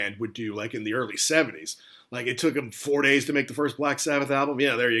new band would do, like in the early 70s. Like, it took him 4 days to make the first Black Sabbath album.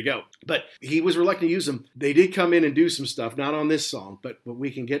 Yeah, there you go. But he was reluctant to use them. They did come in and do some stuff, not on this song, but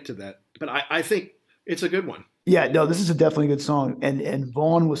we can get to that. But I think it's a good one. Yeah, no, this is a definitely good song. And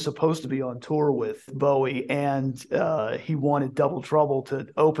Vaughan was supposed to be on tour with Bowie, and he wanted Double Trouble to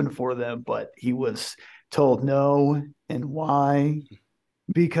open for them, but he was told no. And why?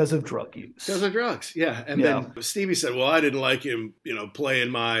 Because of drug use. Because of drugs, yeah. And then Stevie said, well, I didn't like him,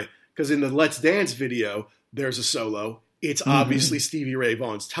 playing because in the Let's Dance video, there's a solo. It's obviously Stevie Ray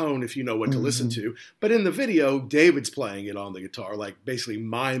Vaughan's tone, if you know what to listen to. But in the video, David's playing it on the guitar, like basically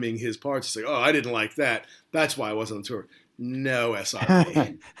miming his parts. He's like, oh, I didn't like that. That's why I wasn't on tour. No,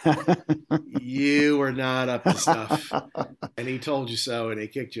 SRP. You were not up to stuff. And he told you so, and he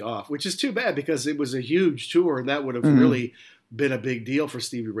kicked you off, which is too bad, because it was a huge tour, and that would have really been a big deal for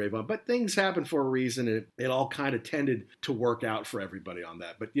Stevie Ray Vaughan, but things happen for a reason, and it all kind of tended to work out for everybody on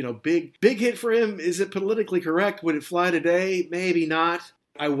that. But, big hit for him. Is it politically correct? Would it fly today? Maybe not.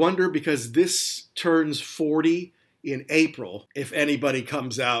 I wonder, because this turns 40 in April, if anybody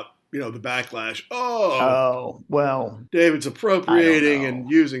comes out, the backlash. Oh, well, David's appropriating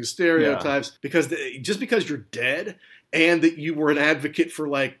and using stereotypes because just because you're dead and that you were an advocate for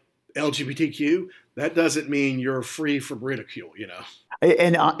like LGBTQ, that doesn't mean you're free from ridicule,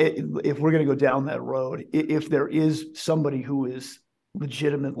 And if we're going to go down that road, if there is somebody who is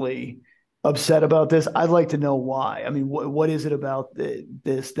legitimately upset about this, I'd like to know why. I mean, what is it about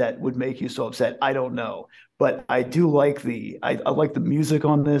this that would make you so upset? I don't know, but I do like I like the music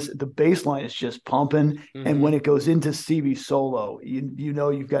on this. The bass line is just pumping, and when it goes into Stevie solo,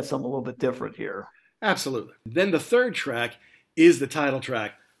 you've got something a little bit different here. Absolutely. Then the third track is the title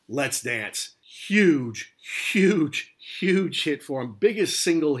track, Let's Dance. Huge hit for him. Biggest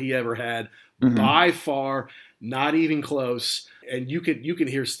single he ever had by far, not even close. And you can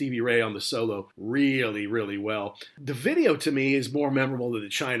hear Stevie Ray on the solo really, really well. The video to me is more memorable than the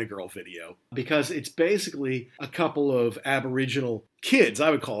China Girl video because it's basically a couple of Aboriginal kids, I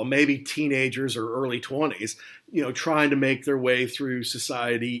would call them, maybe teenagers or early 20s, trying to make their way through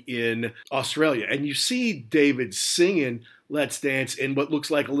society in Australia. And you see David singing Let's Dance in what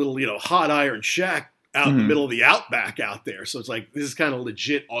looks like a little, hot iron shack out in the middle of the outback out there. So it's like, this is kind of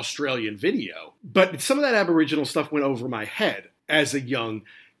legit Australian video. But some of that Aboriginal stuff went over my head as a young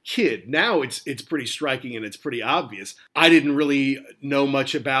kid. Now it's pretty striking and it's pretty obvious. I didn't really know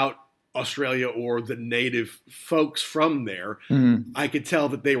much about Australia or the native folks from there. I could tell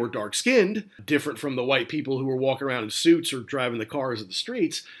that they were dark-skinned, different from the white people who were walking around in suits or driving the cars of the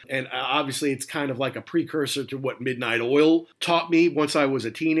streets. And obviously it's kind of like a precursor to what Midnight Oil taught me once I was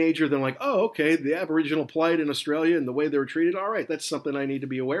a teenager. Then like, oh, okay, the Aboriginal plight in Australia and the way they were treated. All right, that's something I need to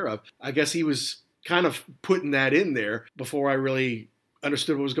be aware of. I guess he was kind of putting that in there before I really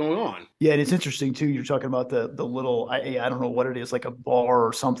understood what was going on. Yeah, and it's interesting too. You're talking about the little, I don't know what it is, like a bar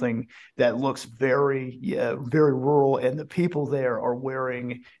or something that looks very rural, and the people there are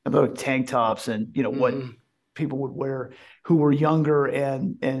wearing tank tops and what people would wear who were younger,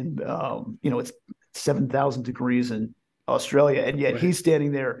 and it's 7,000 degrees in Australia, and yet he's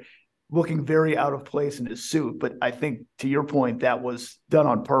standing there looking very out of place in his suit. But I think, to your point, that was done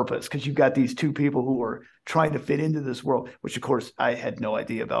on purpose because you've got these two people who are trying to fit into this world, which, of course, I had no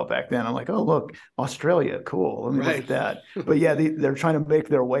idea about back then. I'm like, oh, look, Australia, cool. Let me look at that. But yeah, they're trying to make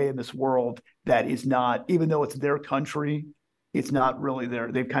their way in this world that is not, even though it's their country, it's not really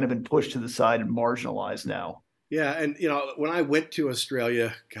there. They've kind of been pushed to the side and marginalized now. Yeah, and when I went to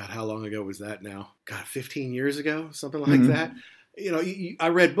Australia, God, how long ago was that now? God, 15 years ago, something like that. I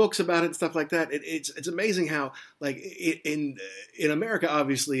read books about it and stuff like that. It's amazing how, like, in America,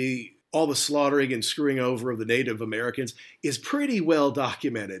 obviously, all the slaughtering and screwing over of the Native Americans is pretty well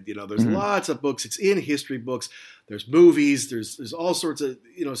documented. There's lots of books. It's in history books. There's movies. There's all sorts of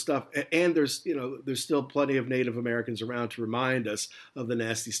stuff. And there's still plenty of Native Americans around to remind us of the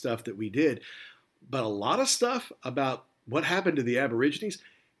nasty stuff that we did. But a lot of stuff about what happened to the Aborigines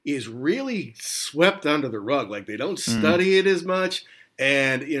is really swept under the rug. Like, they don't study it as much.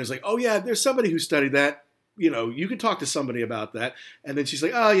 And, it's like, oh yeah, there's somebody who studied that. You could talk to somebody about that. And then she's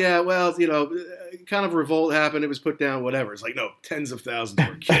like, oh yeah, well, kind of a revolt happened. It was put down, whatever. It's like, no, tens of thousands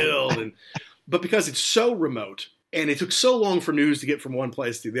were killed. But because it's so remote, and it took so long for news to get from one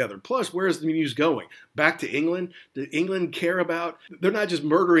place to the other. Plus, where's the news going? Back to England? Did England care about? They're not just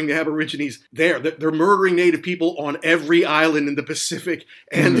murdering the Aborigines there. They're murdering Native people on every island in the Pacific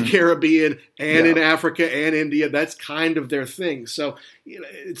and the Caribbean and in Africa and India. That's kind of their thing. So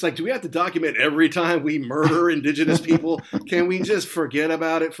it's like, do we have to document every time we murder indigenous people? Can we just forget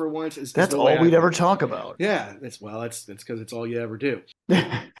about it for once? That's all we'd ever talk about. Yeah, that's because it's all you ever do.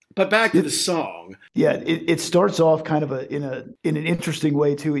 But back to the song. Yeah, it starts off kind of in an interesting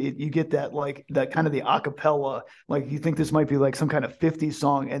way too. You get that kind of the acapella, like you think this might be like some kind of 50s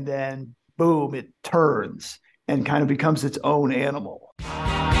song, and then boom, it turns and kind of becomes its own animal.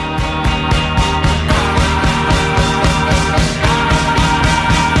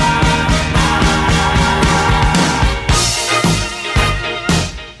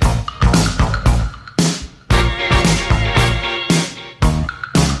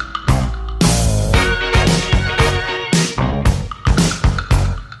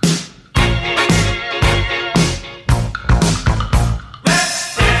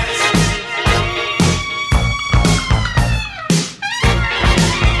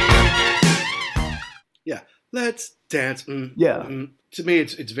 Let's dance. Yeah. To me,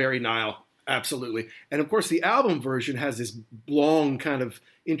 it's very Nile. Absolutely. And of course, the album version has this long, kind of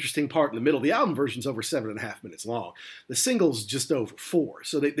interesting part in the middle. The album version's over 7.5 minutes long. The single's just over 4.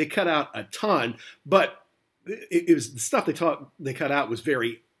 So they cut out a ton, but it was the stuff they cut out was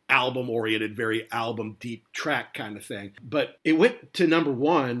very album oriented, very album deep track kind of thing. But it went to number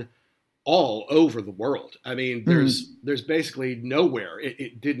 1 all over the world. I mean, there's basically nowhere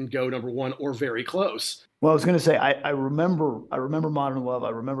it didn't go number 1 or very close. Well, I was going to say, I remember Modern Love.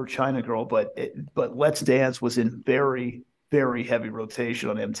 I remember China Girl, but Let's Dance was in very, very heavy rotation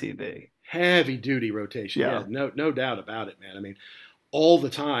on MTV. Heavy duty rotation. Yeah, no doubt about it, man. I mean, all the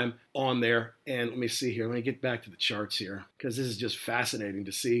time on there. And let me see here. Let me get back to the charts here, because this is just fascinating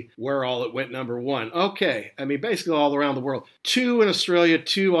to see where all it went number 1. Okay. I mean, basically all around the world. 2 in Australia,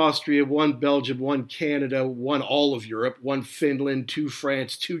 2 Austria, 1 Belgium, 1 Canada, 1 all of Europe, 1 Finland, 2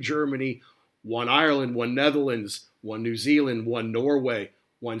 France, 2 Germany, 1 Ireland, 1 Netherlands, 1 New Zealand, 1 Norway,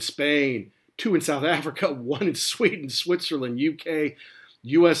 1 Spain, 2 in South Africa, 1 in Sweden, Switzerland, UK,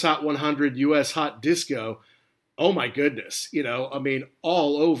 US Hot 100, US Hot Disco. Oh my goodness. I mean,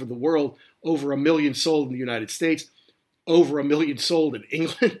 all over the world, over 1 million sold in the United States, over 1 million sold in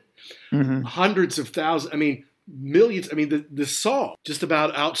England, hundreds of thousands, I mean, millions. I mean, the song just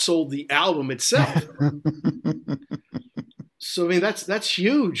about outsold the album itself. So, I mean, that's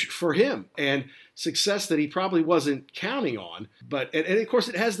huge for him, and success that he probably wasn't counting on. But, and of course,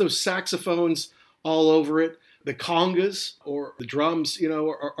 it has those saxophones all over it. The congas or the drums,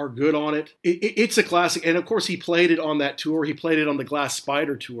 are good on it. It's a classic. And of course, he played it on that tour. He played it on the Glass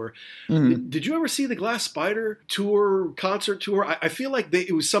Spider tour. Did you ever see the Glass Spider tour, concert tour? I feel like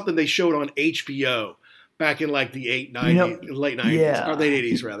it was something they showed on HBO back in like the late 90s, or late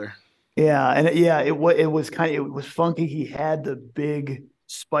 80s rather. Yeah. And it was funky. He had the big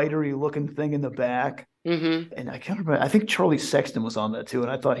spidery looking thing in the back. And I can't remember. I think Charlie Sexton was on that too, and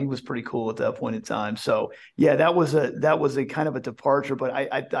I thought he was pretty cool at that point in time. So yeah, that was a kind of a departure. But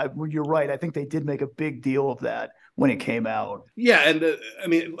I you're right. I think they did make a big deal of that when it came out. Yeah, and I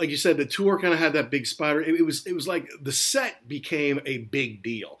mean, like you said, the tour kind of had that big spider. It was like the set became a big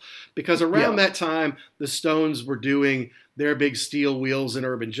deal because around that time, the Stones were doing their big Steel Wheels and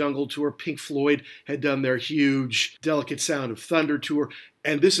Urban Jungle tour. Pink Floyd had done their huge Delicate Sound of Thunder tour.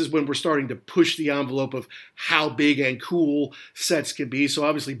 And this is when we're starting to push the envelope of how big and cool sets can be. So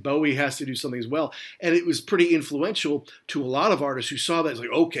obviously Bowie has to do something as well. And it was pretty influential to a lot of artists who saw that. It's like,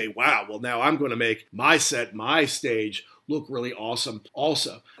 okay, wow, well now I'm going to make my set, my stage look really awesome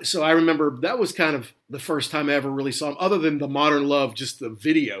also. So I remember that was kind of the first time I ever really saw him, other than the Modern Love, just the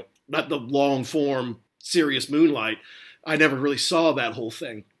video, not the long form Serious Moonlight. I never really saw that whole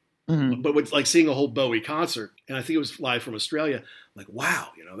thing. But with like seeing a whole Bowie concert, and I think it was live from Australia, like, wow,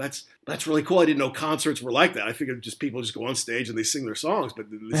 that's really cool. I didn't know concerts were like that. I figured just people just go on stage and they sing their songs, but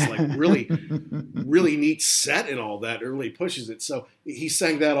this like really, really neat set and all that. It really pushes it. So he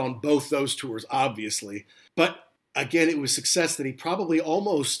sang that on both those tours, obviously. But again, it was success that he probably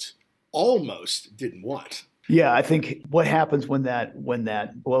almost didn't want. Yeah, I think what happens when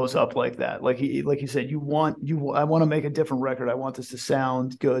that blows up like that, like you said, I want to make a different record. I want this to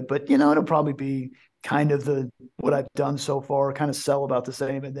sound good, but it'll probably be kind of what I've done so far, kind of sell about the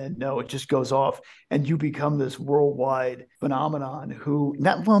same, and then no, it just goes off, and you become this worldwide phenomenon.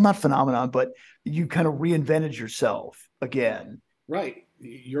 Not phenomenon, but you kind of reinvented yourself again. Right.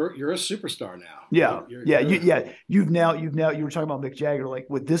 You're a superstar now. Yeah. You were talking about Mick Jagger, like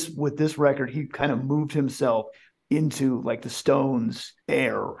with this record, he kind of moved himself into like the Stones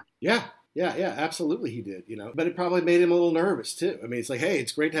air. Yeah, absolutely he did, but it probably made him a little nervous too. I mean, it's like, hey,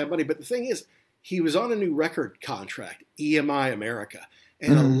 it's great to have money. But the thing is, he was on a new record contract, EMI America.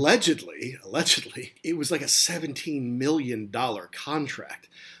 And allegedly, it was like a $17 million contract.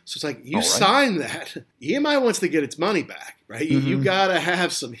 So it's like, you sign that. EMI wants to get its money back, right? You got to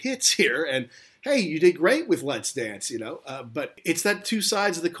have some hits here. And hey, you did great with Let's Dance, but it's that two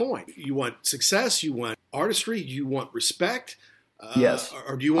sides of the coin. You want success, you want artistry, you want respect. Yes.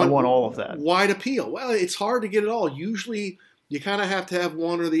 Or do you want, I want all of that. Wide appeal? Well, it's hard to get it all. Usually you kind of have to have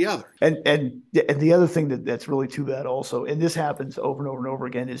one or the other. And the other thing that's really too bad also, and this happens over and over and over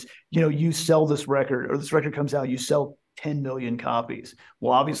again, is, you sell this record, or this record comes out, you sell 10 million copies.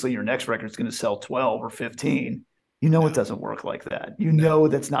 Well, obviously your next record is going to sell 12 or 15. It doesn't work like that. Know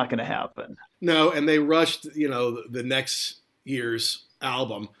that's not going to happen. No, and they rushed, the next year's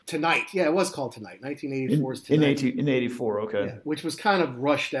album, Tonight. Yeah, it was called Tonight. 1984's Tonight. In 84, okay. Yeah, which was kind of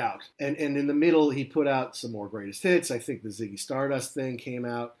rushed out. And in the middle, he put out some more greatest hits. I think the Ziggy Stardust thing came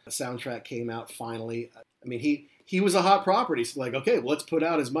out. The soundtrack came out finally. I mean, he was a hot property. So like, okay, well, let's put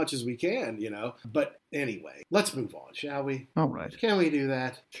out as much as we can, But anyway, let's move on, shall we? All right. Can we do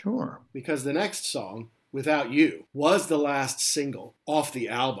that? Sure. Because the next song, Without You, was the last single off the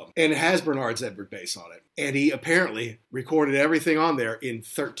album. And it has Bernard Zedberg bass on it. And he apparently recorded everything on there in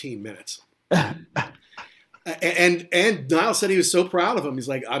 13 minutes. And Niall said he was so proud of him. He's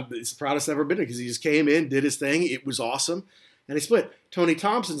like, it's the proudest I've ever been because he just came in, did his thing. It was awesome. And he split. Tony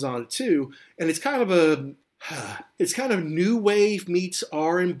Thompson's on it too. And it's kind of new wave meets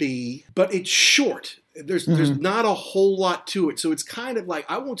R&B, but it's short. There's not a whole lot to it. So it's kind of like,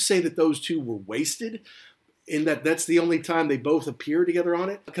 I won't say that those two were wasted in that's the only time they both appear together on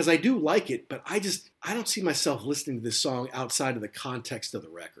it, because I do like it, but I don't see myself listening to this song outside of the context of the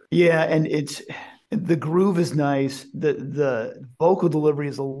record. Yeah, and the groove is nice. The vocal delivery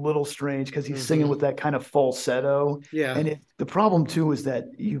is a little strange because he's singing with that kind of falsetto. Yeah. And the problem too is that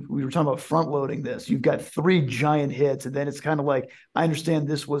we were talking about front loading this. You've got 3 giant hits, and then it's kind of like, I understand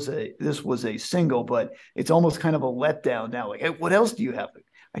this was a single, but it's almost kind of a letdown now. Like, hey, what else do you have?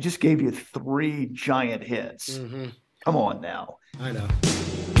 I just gave you 3 giant hits. Mm-hmm. Come on now. I know.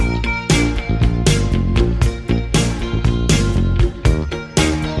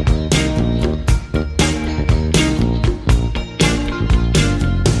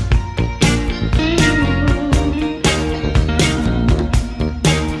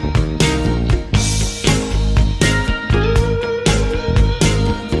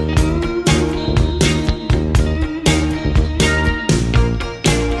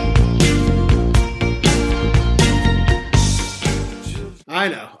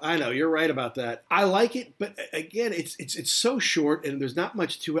 I know. You're right about that. I like it, but again, it's so short and there's not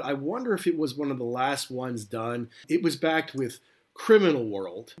much to it. I wonder if it was one of the last ones done. It was backed with Criminal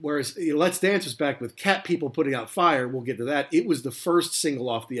World, whereas Let's Dance was backed with Cat People Putting Out Fire. We'll get to that. It was the first single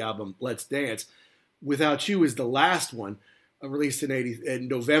off the album, Let's Dance. Without You is the last one, released in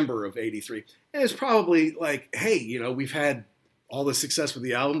November of '83. And it's probably like, hey, we've had all the success with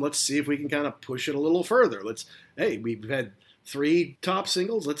the album. Let's see if we can kind of push it a little further. We've had 3 top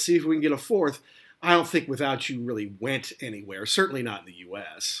singles. Let's see if we can get a 4th. I don't think Without You really went anywhere, certainly not in the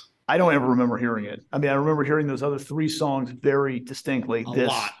U.S. I don't ever remember hearing it. I mean, I remember hearing those other 3 songs very distinctly. A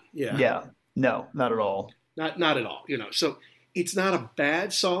lot, yeah. Yeah, no, not at all. Not at all, So it's not a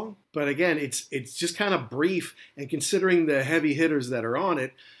bad song, but again, it's just kind of brief. And considering the heavy hitters that are on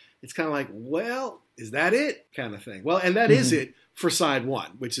it, it's kind of like, well, is that it? Kind of thing. Well, and that is it for side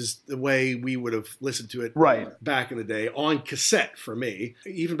 1, which is the way we would have listened to it back in the day on cassette for me.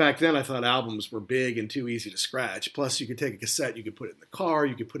 Even back then, I thought albums were big and too easy to scratch. Plus, you could take a cassette, you could put it in the car,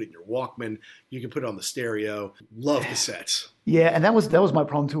 you could put it in your Walkman, you could put it on the stereo. Love cassettes. Yeah, and that was my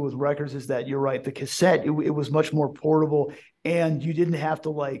problem too with records, is that you're right. The cassette, it was much more portable, and you didn't have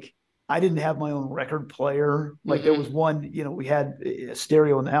to I didn't have my own record player. Like there was one, we had a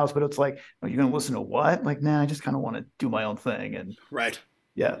stereo in the house, but it's like, are you going to listen to what? Like, nah, I just kind of want to do my own thing. And right.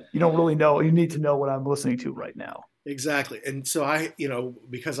 Yeah. You don't really know. You need to know what I'm listening to right now. Exactly. And so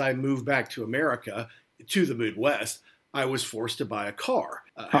because I moved back to America, to the Midwest, I was forced to buy a car.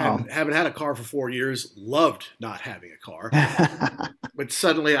 Haven't had a car for 4 years. Loved not having a car. But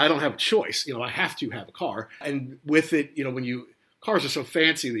suddenly I don't have a choice. I have to have a car. And with it, cars are so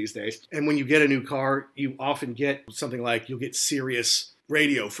fancy these days. And when you get a new car, you often get something like you'll get Sirius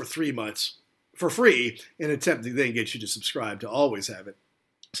radio for 3 months for free in an attempt to then get you to subscribe to always have it.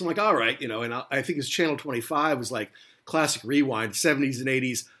 So I'm like, all right, and I think his Channel 25 was like classic rewind, 70s and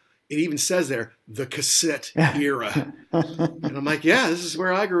 80s. It even says there, the cassette era. And I'm like, yeah, this is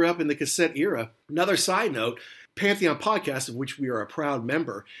where I grew up, in the cassette era. Another side note, Pantheon Podcast, of which we are a proud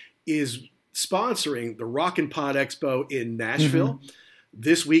member, is sponsoring the Rockin' Pod Expo in Nashville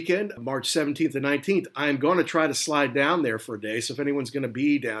this weekend, March 17th and 19th. I'm going to try to slide down there for a day. So if anyone's going to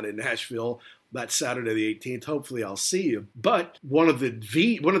be down in Nashville that Saturday the 18th, hopefully I'll see you. But one of the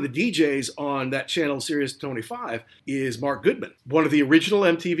DJs on that channel, Sirius 25, is Mark Goodman, one of the original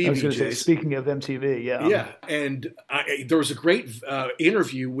MTV DJs. Say, speaking of MTV, yeah. Yeah, and there was a great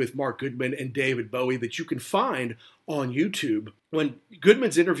interview with Mark Goodman and David Bowie that you can find on YouTube when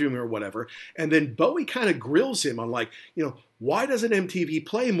Goodman's interviewing or whatever, and then Bowie kind of grills him on why doesn't MTV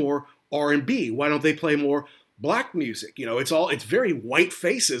play more R&B? Why don't they play more black music? It's very white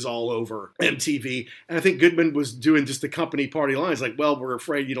faces all over MTV. And I think Goodman was doing just the company party lines like, well, we're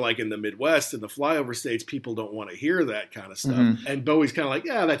afraid, in the Midwest and the flyover states, people don't want to hear that kind of stuff. And Bowie's kind of like,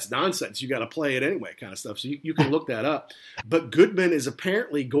 yeah, that's nonsense. You got to play it anyway kind of stuff. So you can look that up. But Goodman is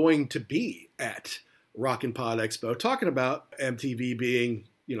apparently going to be at Rockin' Pod Expo talking about MTV being,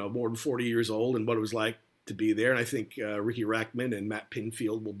 more than 40 years old and what it was like to be there. And I think Ricky Rackman and Matt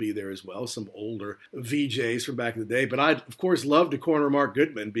Pinfield will be there as well, some older VJs from back in the day. But I'd, of course, love to corner Mark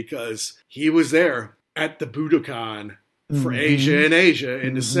Goodman because he was there at the Budokan for Asia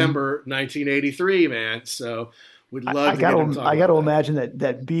in December 1983, man. So we'd love to get him to talk I got to about imagine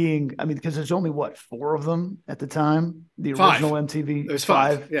that being, I mean, because there's only, what, 4 of them at the time? The original MTV? There's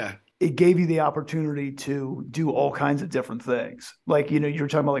 5, yeah. It gave you the opportunity to do all kinds of different things. Like, you know, you were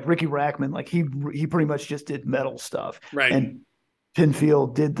talking about like Ricky Rackman, like he pretty much just did metal stuff. Right. And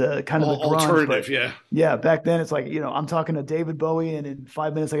Pinfield did the kind of the grunge, alternative, but, yeah. Yeah, back then it's like, you know, I'm talking to David Bowie and in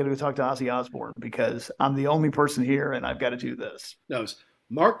 5 minutes I got to go talk to Ozzy Osbourne because I'm the only person here and I've got to do this. No, it's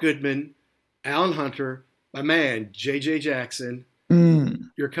Mark Goodman, Alan Hunter, my man, J.J. Jackson,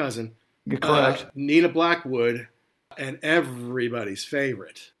 your cousin. You're correct. Nina Blackwood, and everybody's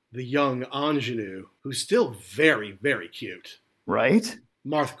favorite, the young ingenue, who's still very, very cute. Right?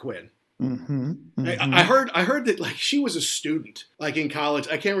 Martha Quinn. Mm-hmm. Mm-hmm. I heard that like she was a student, like in college.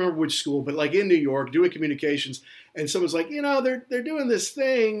 I can't remember which school, but like in New York, doing communications. And someone's like, you know, they're doing this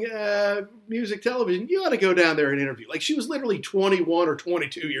thing, music television. You ought to go down there and interview. Like she was literally 21 or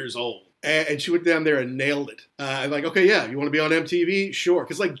 22 years old. And she went down there and nailed it. And like, okay, yeah, you want to be on MTV? Sure.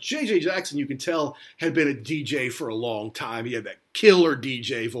 Because like J.J. Jackson, you can tell, had been a DJ for a long time. He had that killer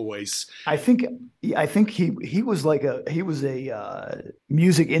DJ voice. I think he was a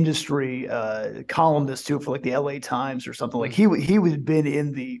music industry columnist too for like the LA Times or something. Like he had been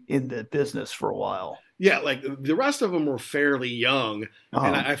in the business for a while. Yeah, like the rest of them were fairly young.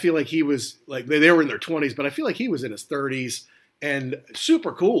 And I feel like he was like, they were in their 20s, but I feel like he was in his 30s. And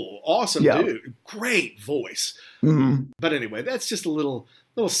super cool, awesome dude, great voice. Mm-hmm. But anyway, that's just a little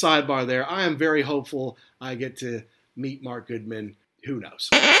sidebar there. I am very hopeful I get to meet Mark Goodman. Who knows?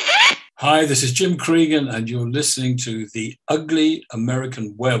 Hi, this is Jim Cregan, and you're listening to The Ugly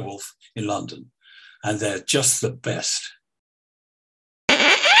American Werewolf in London. And they're just the best.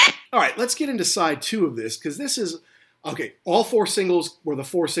 All right, let's get into side 2 of this, because this is... Okay, all 4 singles were the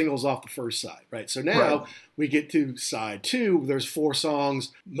 4 singles off the first side, right? So now we get to side 2. There's 4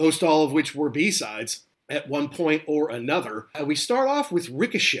 songs, most all of which were B-sides at one point or another. And we start off with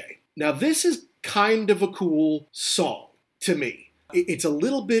Ricochet. Now, this is kind of a cool song to me. It's a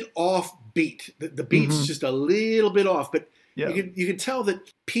little bit off beat. The beat's just a little bit off, but you can tell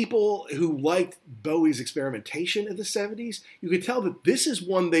that people who liked Bowie's experimentation in the 70s, you could tell that this is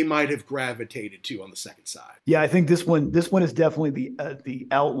one they might have gravitated to on the second side. Yeah, I think this one is definitely the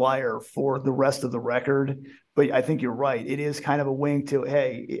outlier for the rest of the record. But I think you're right. It is kind of a wink to,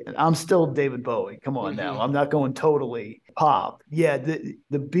 hey, I'm still David Bowie. Come on now. I'm not going totally pop. Yeah,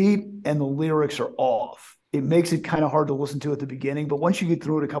 the beat and the lyrics are off. It makes it kind of hard to listen to at the beginning, but once you get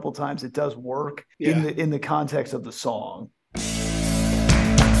through it a couple of times, it does work in the context of the song.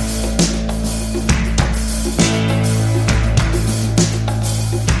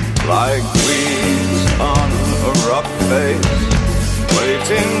 Like weeds on a rock face,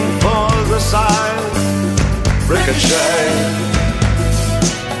 waiting for the sign. Ricochet,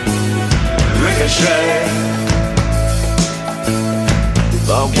 ricochet.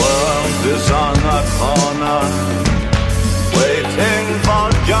 The world is on the corner, waiting for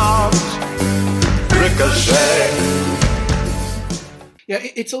jobs. Ricochet. Yeah,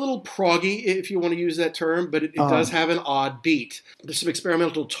 it's a little proggy, if you want to use that term, but it does have an odd beat. There's some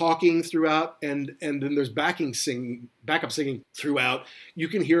experimental talking throughout, and then there's backup singing throughout. You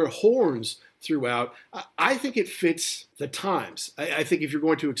can hear horns throughout. I think it fits the times. I think if you're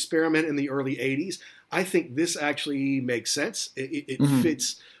going to experiment in the early 80s, I think this actually makes sense. It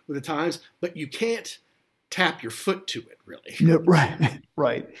fits with the times, but you can't tap your foot to it, really. No,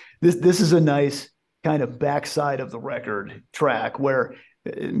 right. This is a nice kind of backside of the record track where,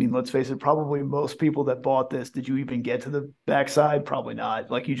 I mean, let's face it, probably most people that bought this, did you even get to the backside? Probably not.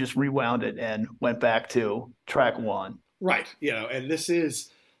 Like you just rewound it and went back to track 1. Right. And this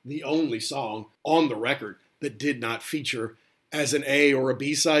is the only song on the record that did not feature as an A or a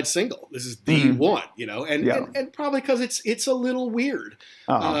B-side single. This is the one, and probably because it's a little weird.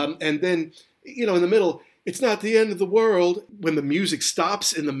 And then, in the middle, it's not the end of the world. When the music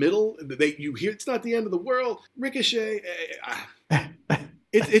stops in the middle, you hear it's not the end of the world. Ricochet,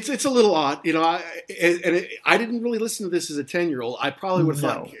 it's a little odd, I didn't really listen to this as a 10-year-old. I probably would have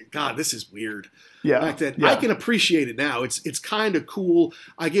thought, God, this is weird. Yeah, back then. I can appreciate it now. It's kind of cool.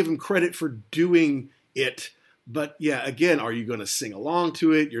 I give him credit for doing it. But yeah, again, are you going to sing along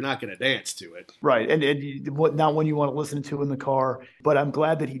to it? You're not going to dance to it. Right. And not when you want to listen to in the car. But I'm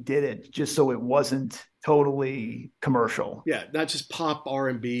glad that he did it just so it wasn't totally commercial. Yeah, not just pop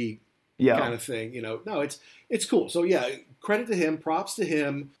R&B kind of thing. No, it's cool. So yeah, credit to him, props to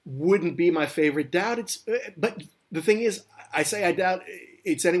him. Wouldn't be my favorite. But the thing is, I doubt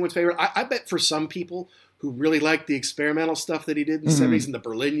it's anyone's favorite. I bet for some people who really like the experimental stuff that he did in the 70s and the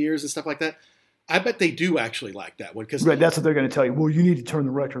Berlin years and stuff like that, I bet they do actually like that one. Right, that's what they're going to tell you. Well, you need to turn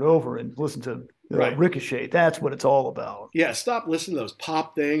the record over and listen to Ricochet. That's what it's all about. Yeah, stop listening to those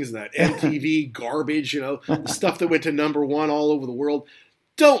pop things and that MTV garbage, the stuff that went to number one all over the world.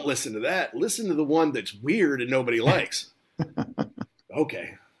 Don't listen to that. Listen to the one that's weird and nobody likes.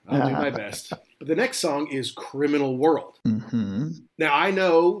 Okay, I'll do my best. But the next song is Criminal World. Mm-hmm. Now, I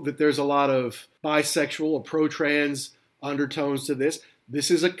know that there's a lot of bisexual or pro-trans undertones to this. This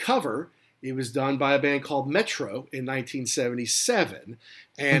is a cover. It was done by a band called Metro in 1977,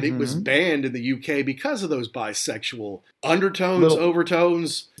 and it was banned in the UK because of those bisexual undertones,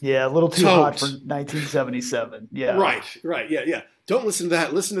 overtones. Yeah, a little too hot for 1977. Yeah. Right. Yeah. Don't listen to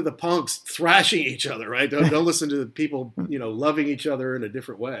that. Listen to the punks thrashing each other, right? Don't listen to the people, loving each other in a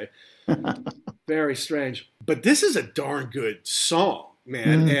different way. Very strange. But this is a darn good song,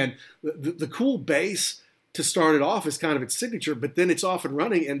 man. And the cool bass to start it off is kind of its signature, but then it's off and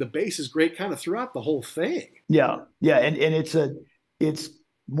running, and the bass is great kind of throughout the whole thing. Yeah. And it's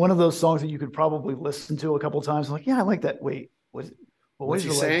one of those songs that you could probably listen to a couple of times. Like, yeah, I like that. Wait, what's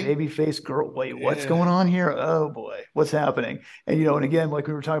he saying? Like babyface girl. Wait, what's going on here? Oh boy, what's happening? And and again, like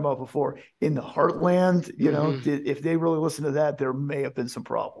we were talking about before, in the Heartland, if they really listened to that, there may have been some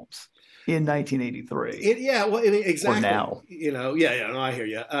problems in 1983. Exactly. Or now, No, I hear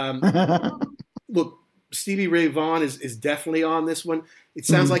you. Look, Stevie Ray Vaughan is definitely on this one. It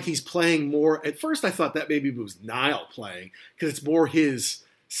sounds like he's playing more. At first, I thought that maybe it was Niall playing because it's more his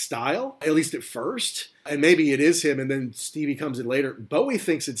style, at least at first. And maybe it is him, and then Stevie comes in later. Bowie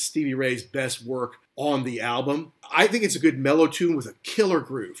thinks it's Stevie Ray's best work on the album. I think it's a good mellow tune with a killer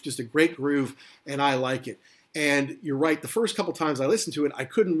groove, just a great groove, and I like it. And you're right, the first couple times I listened to it, I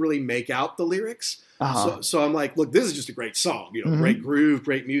couldn't really make out the lyrics. So I'm like, look, this is just a great song, great groove,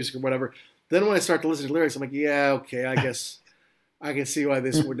 great music, or whatever. Then when I start to listen to lyrics, I'm like, yeah, okay, I guess I can see why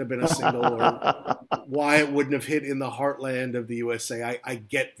this wouldn't have been a single or why it wouldn't have hit in the heartland of the USA. I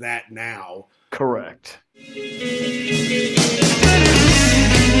get that now. Correct.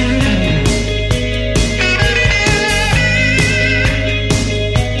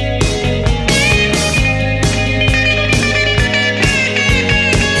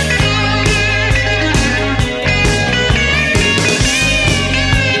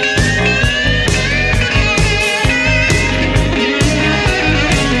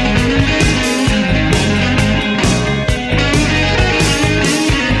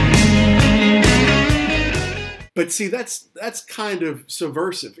 But see, that's kind of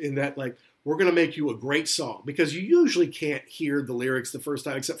subversive in that, like, we're going to make you a great song because you usually can't hear the lyrics the first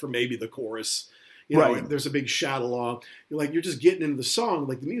time except for maybe the chorus. There's a big shout along. You're just getting into the song.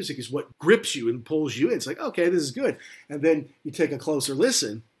 Like, the music is what grips you and pulls you in. It's like, okay, this is good. And then you take a closer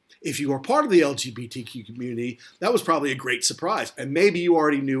listen. If you are part of the LGBTQ community, that was probably a great surprise. And maybe you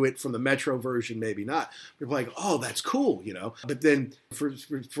already knew it from the Metro version, maybe not. You're like, oh, that's cool, But then for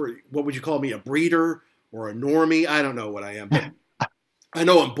what would you call me, a breeder or a normie? I don't know what I am, but I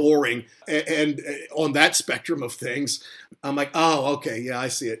know I'm boring. And on that spectrum of things, I'm like, oh, okay, yeah, I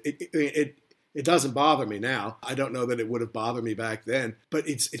see it. It doesn't bother me now. I don't know that it would have bothered me back then, but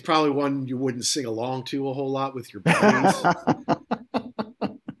it's probably one you wouldn't sing along to a whole lot with your buddies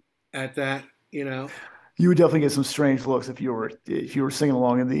at that, You would definitely get some strange looks if you were singing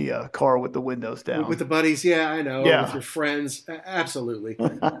along in the car with the windows down. With the buddies, yeah, I know. Yeah. With your friends, absolutely.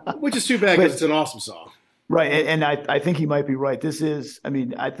 Which is too bad because it's an awesome song. Right, and I think he might be right.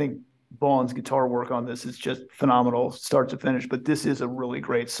 I think Vaughan's guitar work on this is just phenomenal, start to finish. But this is a really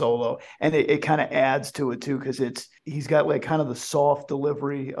great solo, and it kind of adds to it too because he's got like kind of the soft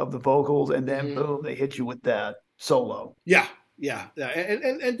delivery of the vocals, and then boom, they hit you with that solo. Yeah.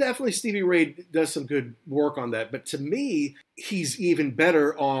 And definitely Stevie Ray does some good work on that. But to me, he's even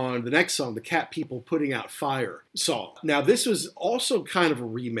better on the next song, the Cat People Putting Out Fire song. Now, this was also kind of a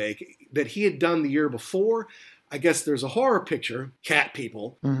remake that he had done the year before. I guess there's a horror picture, Cat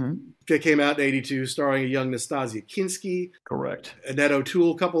People, that came out in 1982, starring a young Nastasia Kinski. Correct. Annette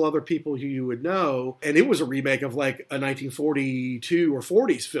O'Toole, a couple other people who you would know. And it was a remake of like a 1942 or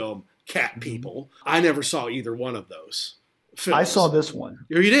 40s film, Cat People. I never saw either one of those films. I saw this one.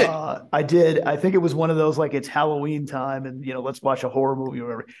 Oh, you did? I did. I think it was one of those, like, it's Halloween time and, let's watch a horror movie or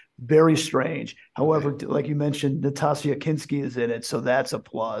whatever. Very strange. However, like you mentioned, Nastasia Kinski is in it, so that's a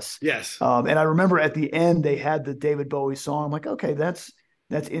plus. Yes. And I remember at the end they had the David Bowie song. I'm like, okay, that's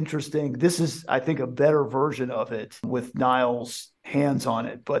interesting. This is, I think, a better version of it with Niall's hands on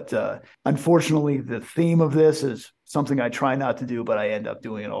it. But unfortunately, the theme of this is something I try not to do, but I end up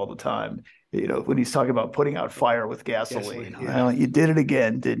doing it all the time. You know, when he's talking about putting out fire with gasoline. Well, you did it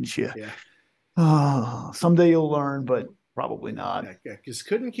again, didn't you? Yeah. Oh, someday you'll learn, but probably not. I just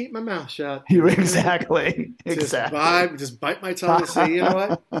couldn't keep my mouth shut. Exactly. Just bite my tongue and say, you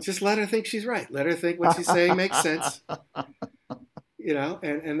know what? Just let her think she's right. Let her think what she's saying makes sense. You know,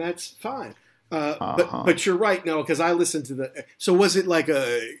 and that's fine. But you're right, no, because I listened to the. So was it like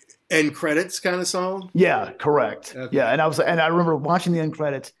a end credits kind of song? Yeah, correct. Okay. Yeah, and I remember watching the end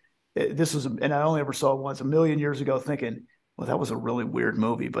credits. This was, and I only ever saw it once a million years ago, thinking, well, that was a really weird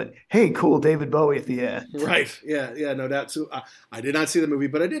movie, but hey, cool, David Bowie at the end. Right. Yeah, no doubt. So I did not see the movie,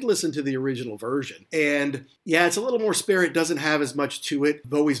 but I did listen to the original version. And yeah, it's a little more spare. It doesn't have as much to it.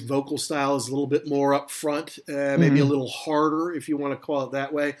 Bowie's vocal style is a little bit more up front, maybe a little harder, if you want to call it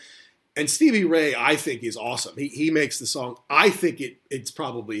that way. And Stevie Ray, I think, is awesome. He makes the song. I think it's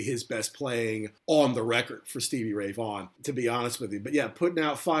probably his best playing on the record for Stevie Ray Vaughan, to be honest with you. But yeah, putting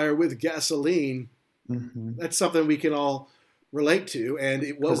out fire with gasoline, that's something we can all relate to. And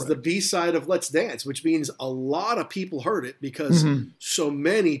it was the B-side of Let's Dance, which means a lot of people heard it because so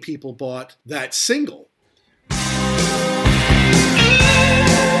many people bought that single.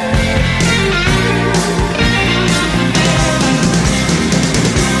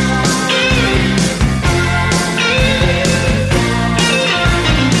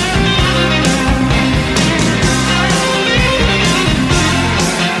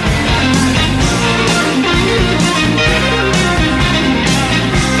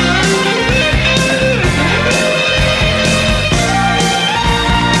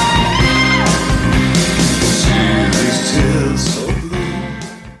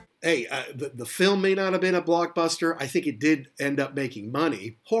 Hey, the film may not have been a blockbuster. I think it did end up making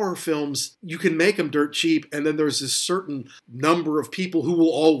money. Horror films, you can make them dirt cheap, and then there's this certain number of people who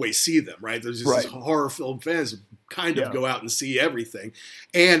will always see them, right? There's just these horror film fans who kind of go out and see everything.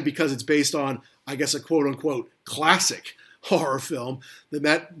 And because it's based on, I guess, a quote-unquote classic horror film, then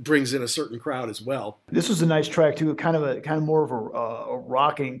that brings in a certain crowd as well. This was a nice track too, kind of more of a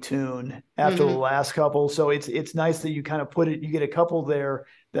rocking tune after the last couple. So it's nice that you kind of put it. You get a couple there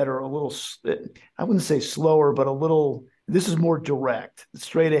that are a little, I wouldn't say slower, but a little. This is more direct,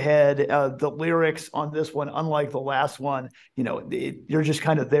 straight ahead. The lyrics on this one, unlike the last one, you're just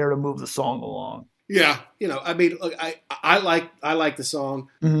kind of there to move the song along. Yeah, I mean, look, I like the song.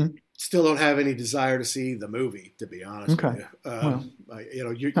 Still don't have any desire to see the movie, to be honest with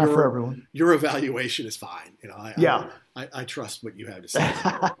you. Not for everyone. Your evaluation is fine. I trust what you have to say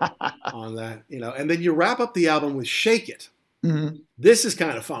on that. And then you wrap up the album with "Shake It." This is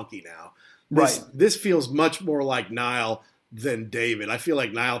kind of funky now. This feels much more like Nile than David. I feel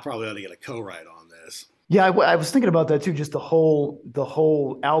like Nile probably ought to get a co-write on this. Yeah, I was thinking about that too. Just the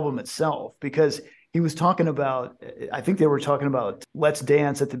whole album itself, because he was talking about, I think they were talking about Let's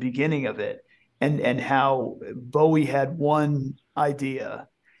Dance at the beginning of it, and how Bowie had one idea,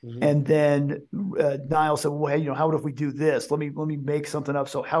 and then Niall said, well, hey, how if we do this? Let me make something up.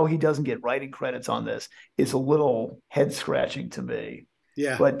 So how he doesn't get writing credits on this is a little head scratching to me.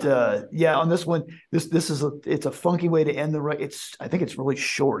 Yeah. But on this one, this is it's a funky way to end the record. I think it's really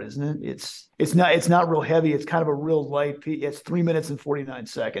short, isn't it? It's not real heavy. It's kind of a real light piece. It's 3 minutes and 49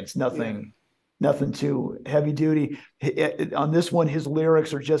 seconds. Nothing too heavy duty. On this one, his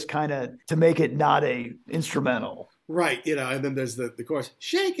lyrics are just kind of to make it not a instrumental. Right, and then there's the chorus,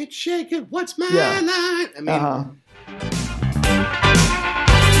 shake it, what's my line? I mean,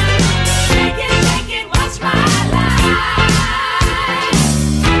 shake it, what's my line?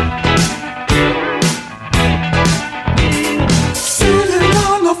 Sitting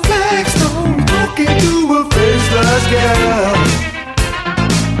on the flagstone, talking to a faceless girl.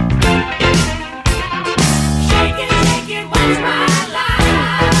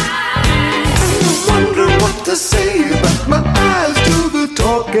 To say, but my eyes do the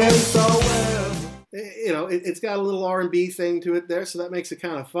talking so well. It's got a little R&B thing to it there, so that makes it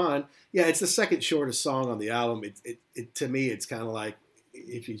kind of fun. Yeah, it's the second shortest song on the album. It to me, it's kind of like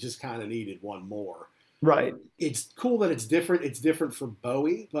if you just kind of needed one more. Right. It's cool that it's different. It's different for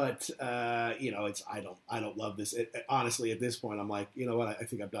Bowie, but I don't love this. Honestly, at this point, I'm like, you know what? I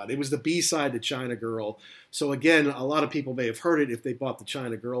think I'm done. It was the B-side to China Girl, so again, a lot of people may have heard it if they bought the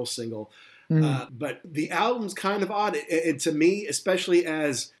China Girl single. But the album's kind of odd. And to me, especially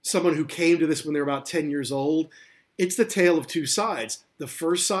as someone who came to this when they were about 10 years old, it's the tale of two sides. The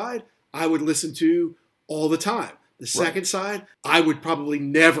first side, I would listen to all the time. The second side, I would probably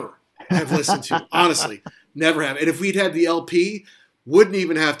never have listened to. Honestly, never have. And if we'd had the LP, wouldn't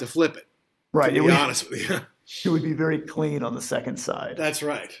even have to flip it. Right. To be honest with you. It would be very clean on the second side. That's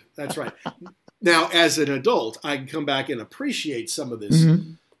right. That's right. Now, as an adult, I can come back and appreciate some of this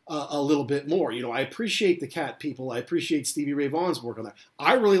a little bit more. You know, I appreciate the Cat people. I appreciate Stevie Ray Vaughan's work on that.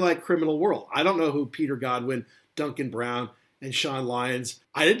 I really like Criminal World. I don't know who Peter Godwin, Duncan Brown, and Sean Lyons.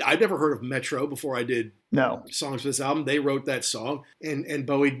 I'd never heard of Metro before I did songs for this album. They wrote that song, and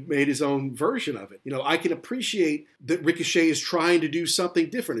Bowie made his own version of it. You know, I can appreciate that Ricochet is trying to do something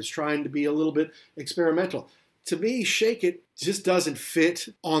different. It's trying to be a little bit experimental. To me, Shake It just doesn't fit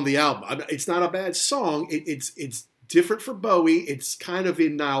on the album. It's not a bad song. It's different for Bowie. It's kind of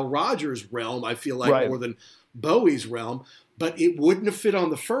in Nile Rodgers' realm, I feel like, more than Bowie's realm. But it wouldn't have fit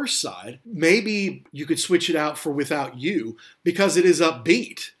on the first side. Maybe you could switch it out for Without You because it is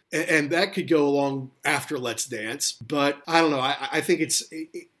upbeat. And that could go along after Let's Dance. But I don't know. I think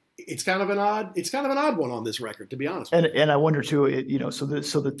it's kind of an odd one on this record, to be honest. And I wonder too, so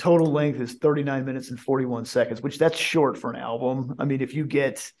the total length is 39 minutes and 41 seconds, which that's short for an album. I mean, if you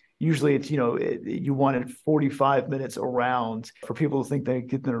get, usually it's, you wanted 45 minutes around for people to think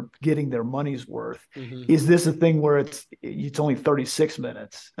they're getting their money's worth. Is this a thing where it's only 36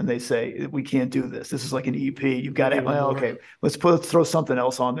 minutes and they say, we can't do this. This is like an EP. You've got to, okay, let's throw something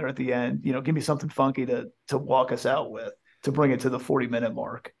else on there at the end. Give me something funky to walk us out with, to bring it to the 40-minute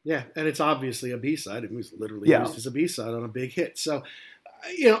mark. Yeah, and it's obviously a B-side. It was literally used as a B-side on a big hit. So,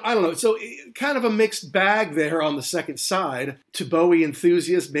 I don't know. So kind of a mixed bag there on the second side. To Bowie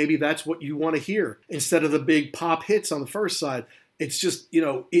enthusiasts, maybe that's what you want to hear instead of the big pop hits on the first side. It's just,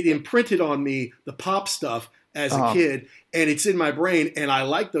 it imprinted on me the pop stuff as a kid, and it's in my brain, and I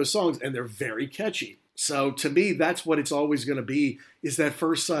like those songs, and they're very catchy. So to me, that's what it's always going to be, is that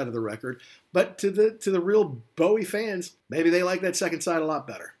first side of the record. But to the real Bowie fans, maybe they like that second side a lot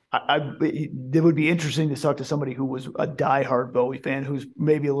better. It would be interesting to talk to somebody who was a diehard Bowie fan, who's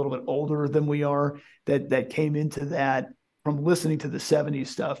maybe a little bit older than we are, that came into that from listening to the 70s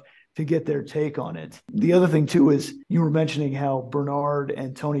stuff, to get their take on it. The other thing too is you were mentioning how Bernard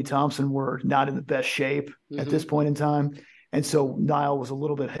and Tony Thompson were not in the best shape at this point in time. And so Nile was a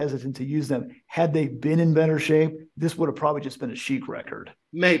little bit hesitant to use them. Had they been in better shape, this would have probably just been a Chic record.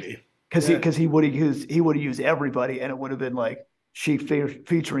 Maybe. Because he would have used everybody, and it would have been like Chic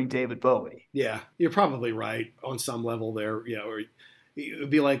featuring David Bowie. Yeah, you're probably right on some level there. Yeah, or it would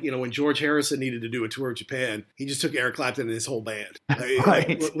be like, when George Harrison needed to do a tour of Japan, he just took Eric Clapton and his whole band.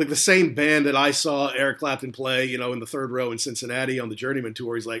 Right. Like the same band that I saw Eric Clapton play, in the third row in Cincinnati on the Journeyman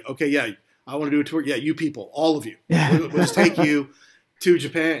tour. He's like, okay, yeah, I want to do a tour. Yeah, you people, all of you. We'll just take you to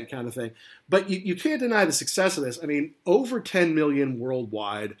Japan, kind of thing. But you can't deny the success of this. I mean, over 10 million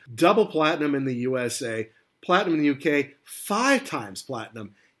worldwide, double platinum in the USA, platinum in the UK, 5 times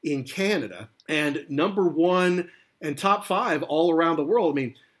platinum in Canada, and number 1 and top 5 all around the world. I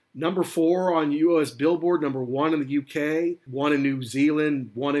mean, number 4 on US Billboard, number 1 in the UK, 1 in New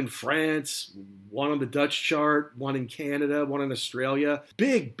Zealand, 1 in France, 1 on the Dutch chart, 1 in Canada, 1 in Australia.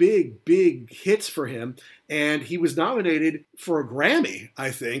 Big, big, big hits for him. And he was nominated for a Grammy,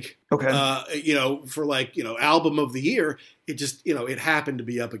 I think. Okay. For album of the year. It just, it happened to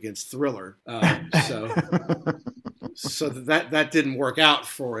be up against Thriller. So that didn't work out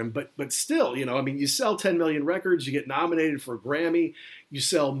for him. But still, you sell 10 million records, you get nominated for a Grammy, you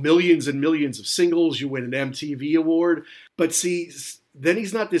sell millions and millions of singles, you win an MTV award. But see, then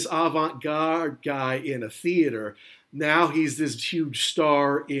he's not this avant-garde guy in a theater. Now he's this huge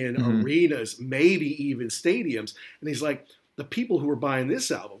star in arenas, maybe even stadiums. And he's like, the people who are buying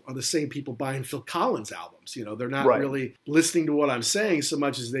this album are the same people buying Phil Collins albums. They're not really listening to what I'm saying so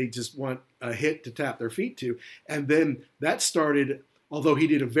much as they just want a hit to tap their feet to. And then that started, although he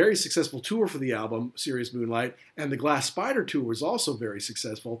did a very successful tour for the album, Serious Moonlight, and the Glass Spider tour was also very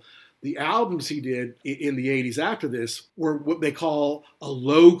successful. The albums he did in the 80s after this were what they call a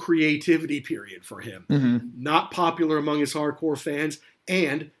low creativity period for him. Not popular among his hardcore fans,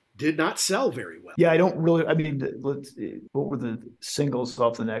 and did not sell very well. Yeah, I don't really, what were the singles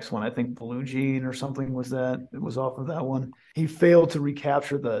off the next one? I think Blue Jean or something was off of that one. He failed to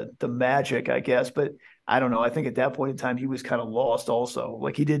recapture the magic, I guess, but I don't know. I think at that point in time, he was kind of lost also.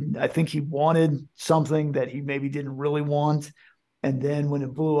 I think he wanted something that he maybe didn't really want. And then when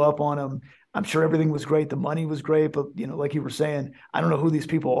it blew up on him, I'm sure everything was great. The money was great. But, like you were saying, I don't know who these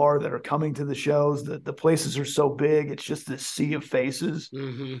people are that are coming to the shows. The places are so big. It's just this sea of faces.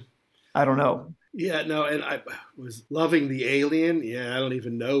 I don't know. Yeah, no, and I was loving The Alien. Yeah, I don't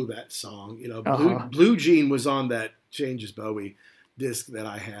even know that song. Blue Jean was on that Changes Bowie disc that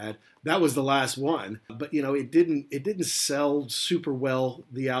I had. That was the last one, but it didn't sell super well.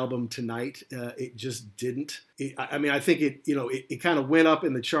 The album Tonight, it just didn't. I think it kind of went up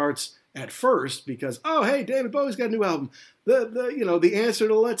in the charts at first because, oh, hey, David Bowie's got a new album, the answer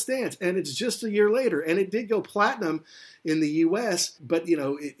to Let's Dance, and it's just a year later, and it did go platinum in the U.S., but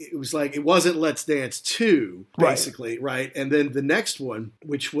it was like it wasn't Let's Dance 2, basically, right? And then the next one,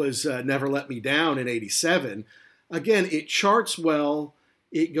 which was Never Let Me Down in '87, again, it charts well.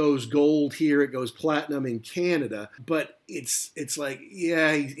 It goes gold here, it goes platinum in Canada, but it's like,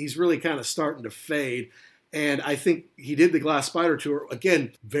 yeah, he's really kind of starting to fade. And I think he did the Glass Spider tour,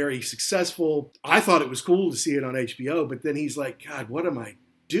 again, very successful. I thought it was cool to see it on HBO, but then he's like, God, what am I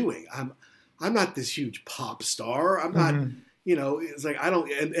doing? I'm not this huge pop star. I'm not, it's like, I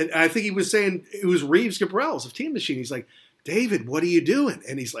don't, and I think he was saying, it was Reeves Gabrels of Teen Machine. He's like, David, what are you doing?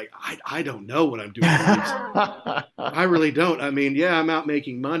 And he's like, I don't know what I'm doing. I really don't. I mean, yeah, I'm out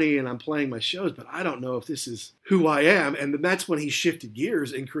making money and I'm playing my shows, but I don't know if this is who I am. And then that's when he shifted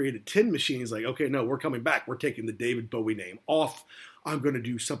gears and created Tin Machine. He's like, okay, no, we're coming back. We're taking the David Bowie name off. I'm going to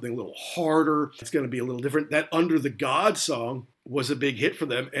do something a little harder. It's going to be a little different. That Under the God song was a big hit for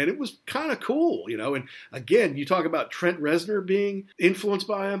them, and it was kind of cool, And again, you talk about Trent Reznor being influenced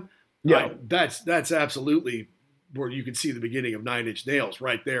by him. Yeah, that's absolutely where you can see the beginning of Nine Inch Nails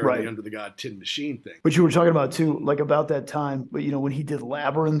right there, the Under the God Tin Machine thing. But you were talking about too, like about that time, but when he did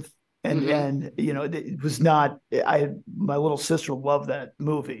Labyrinth, and it was not. My little sister loved that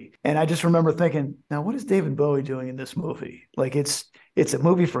movie, and I just remember thinking, now what is David Bowie doing in this movie? Like it's a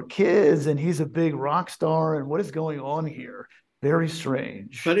movie for kids, and he's a big rock star, and what is going on here? Very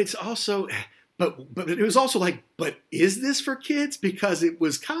strange. But it's also. But it was also like, but is this for kids? Because it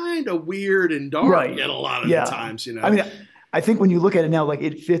was kind of weird and dark at a lot of the times, I mean, I think when you look at it now, like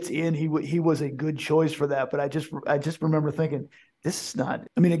it fits in. He was a good choice for that. But I just remember thinking, this is not.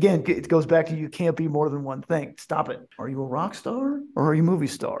 I mean, again, it goes back to you can't be more than one thing. Stop it. Are you a rock star or are you a movie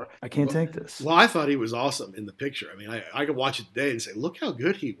star? I can't take this. Well, I thought he was awesome in the picture. I mean, I could watch it today and say, look how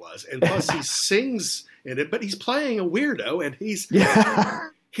good he was. And plus, he sings in it, but he's playing a weirdo, and he's.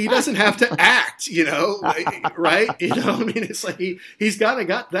 He doesn't have to act, right? I mean, it's like he's kind of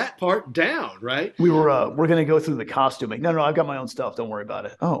got that part down, right? We're going to go through the costuming. No, I've got my own stuff. Don't worry about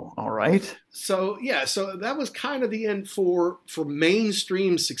it. Oh, all right. So that was kind of the end for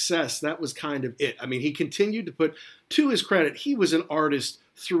mainstream success. That was kind of it. I mean, he continued to put, to his credit, he was an artist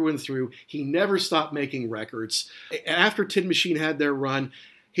through and through. He never stopped making records. After Tin Machine had their run,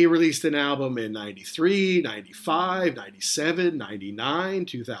 he released an album in 93, 95, 97, 99,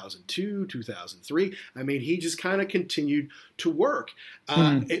 2002, 2003. I mean, he just kind of continued to work.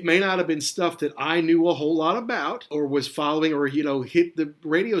 It may not have been stuff that I knew a whole lot about or was following or, hit the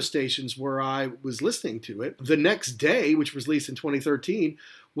radio stations where I was listening to it. The Next Day, which was released in 2013,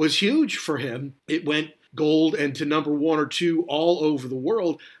 was huge for him. It went gold and to number 1 or 2 all over the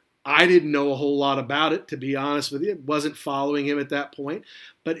world. I didn't know a whole lot about it, to be honest with you. Wasn't following him at that point.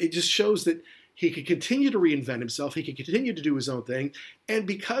 But it just shows that he could continue to reinvent himself. He could continue to do his own thing. And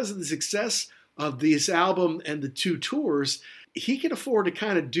because of the success of this album and the 2 tours, he could afford to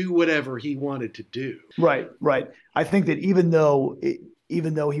kind of do whatever he wanted to do. Right. I think that even though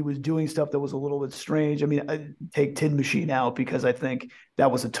he was doing stuff that was a little bit strange, I mean, I take Tin Machine out because I think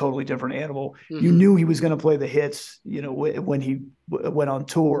that was a totally different animal. Mm-hmm. You knew he was going to play the hits, when he went on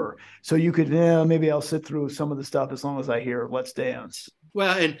tour. So you could, maybe I'll sit through some of the stuff as long as I hear Let's Dance.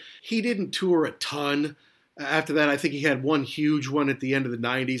 Well, and he didn't tour a ton. After that, I think he had one huge one at the end of the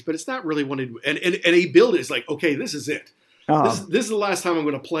 90s, but it's not really one. And he built it. It's like, okay, this is it. This is the last time I'm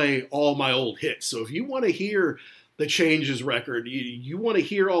going to play all my old hits. So if you want to hear the Changes record, you want to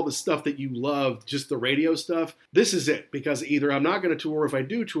hear all the stuff that you love, just the radio stuff, this is it. Because either I'm not going to tour, if I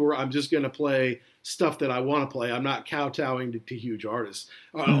do tour, I'm just going to play stuff that I want to play. I'm not kowtowing to huge artists,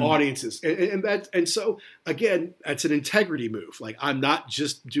 audiences. And so, again, that's an integrity move. Like, I'm not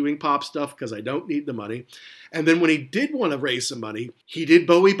just doing pop stuff because I don't need the money. And then when he did want to raise some money, he did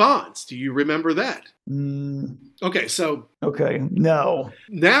Bowie Bonds. Do you remember that? Okay, no.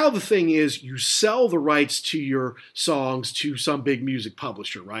 Now the thing is, you sell the rights to your songs to some big music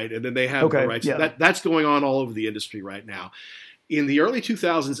publisher, right? And then they have the rights. Yeah. That's going on all over the industry right now. In the early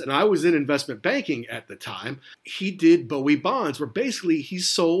 2000s, and I was in investment banking at the time, he did Bowie Bonds, where basically he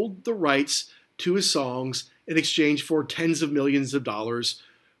sold the rights to his songs in exchange for tens of millions of dollars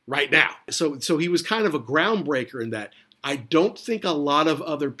right now. So he was kind of a groundbreaker in that. I don't think a lot of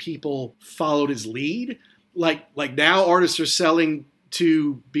other people followed his lead. Like now artists are selling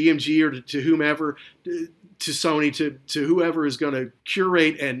to BMG or to whomever, to Sony, to whoever is going to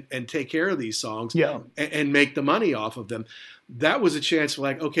curate and take care of these songs and make the money off of them. That was a chance for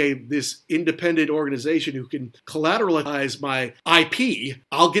okay, this independent organization who can collateralize my IP,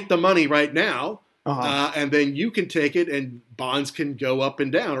 I'll get the money right now. And then you can take it and bonds can go up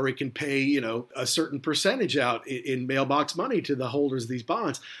and down, or it can pay, a certain percentage out in mailbox money to the holders of these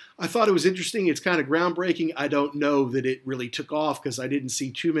bonds. I thought it was interesting. It's kind of groundbreaking. I don't know that it really took off because I didn't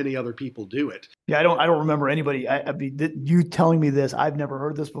see too many other people do it. Yeah, I don't remember anybody. I mean, you telling me this, I've never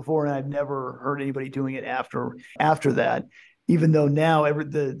heard this before, and I've never heard anybody doing it after that. Even though now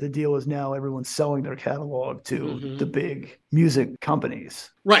the deal is now everyone's selling their catalog to the big music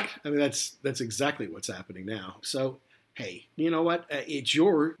companies. Right. I mean, that's exactly what's happening now. So, hey, you know what? It's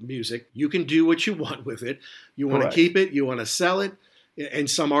your music. You can do what you want with it. You want to keep it. You want to sell it. And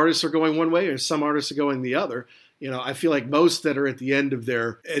some artists are going one way, or some artists are going the other. I feel like most that are at the end of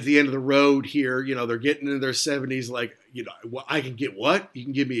the road here, they're getting into their 70s. Like, I can get what? You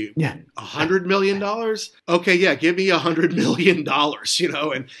can give me $100 million? Okay, yeah, give me $100 million,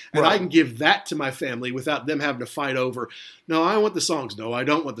 and I can give that to my family without them having to fight over, no, I want the songs. No, I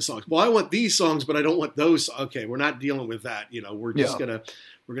don't want the songs. Well, I want these songs, but I don't want those. Okay, we're not dealing with that. We're just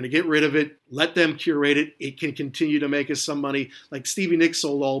we're going to get rid of it, let them curate it. It can continue to make us some money. Like Stevie Nicks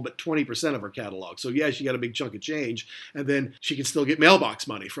sold all but 20% of her catalog. So, yeah, she got a big chunk of change, and then she can still get mailbox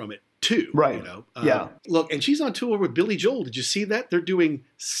money from it, too. Right. Look, and she's on tour with Billy Joel. Did you see that? They're doing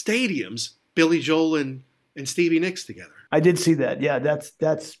stadiums, Billy Joel and Stevie Nicks together. I did see that. Yeah, that's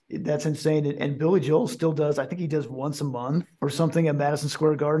insane. And Billy Joel still does, I think he does once a month or something at Madison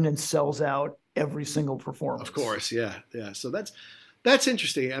Square Garden and sells out every single performance. Of course, yeah. So that's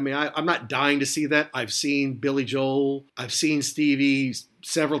interesting. I mean, I'm not dying to see that. I've seen Billy Joel. I've seen Stevie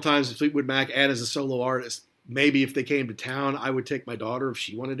several times with Fleetwood Mac and as a solo artist. Maybe if they came to town, I would take my daughter if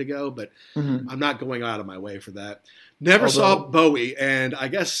she wanted to go, but I'm not going out of my way for that. Never saw Bowie, and I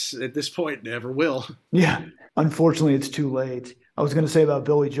guess at this point, never will. Yeah, unfortunately, it's too late. I was going to say about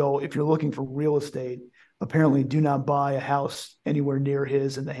Billy Joel, if you're looking for real estate, apparently do not buy a house anywhere near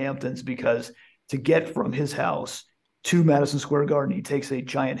his in the Hamptons, because to get from his house to Madison Square Garden, he takes a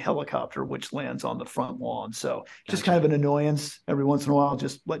giant helicopter, which lands on the front lawn. So just kind of an annoyance every once in a while,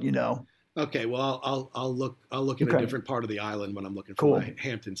 just let you know. Okay, well, I'll look in a different part of the island when I'm looking for my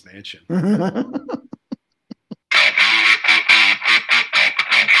Hamptons mansion.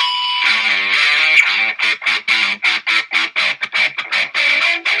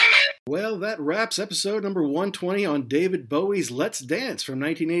 Well, that wraps episode number 120 on David Bowie's Let's Dance from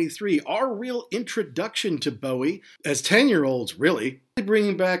 1983, our real introduction to Bowie as 10-year-olds, really.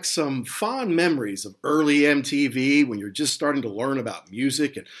 Bringing back some fond memories of early MTV when you're just starting to learn about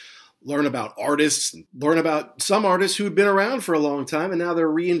music and learn about artists and learn about some artists who'd been around for a long time and now they're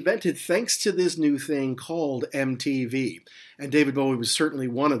reinvented thanks to this new thing called MTV. And David Bowie was certainly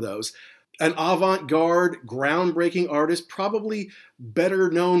one of those. An avant-garde, groundbreaking artist, probably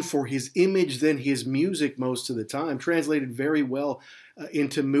better known for his image than his music most of the time, translated very well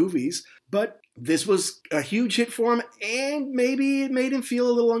into movies. But this was a huge hit for him, and maybe it made him feel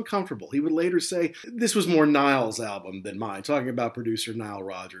a little uncomfortable. He would later say, this was more Nile's album than mine, talking about producer Nile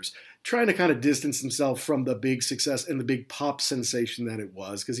Rodgers, trying to kind of distance himself from the big success and the big pop sensation that it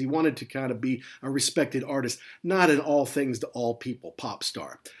was, because he wanted to kind of be a respected artist, not an all things to all people pop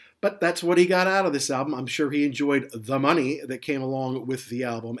star. But that's what he got out of this album. I'm sure he enjoyed the money that came along with the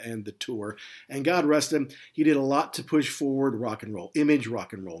album and the tour. And God rest him, he did a lot to push forward rock and roll image,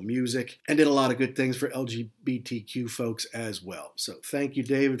 rock and roll music, and did a lot of good things for LGBTQ folks as well. So thank you,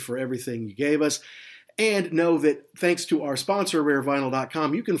 David, for everything you gave us. And know that thanks to our sponsor,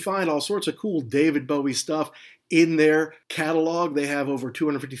 RareVinyl.com, you can find all sorts of cool David Bowie stuff in their catalog. They have over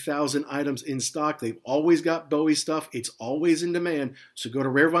 250,000 items in stock. They've always got Bowie stuff. It's always in demand. So go to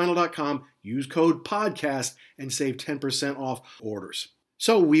RareVinyl.com, use code PODCAST, and save 10% off orders.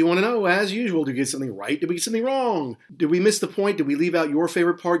 So we want to know, as usual, did we get something right? Did we get something wrong? Did we miss the point? Did we leave out your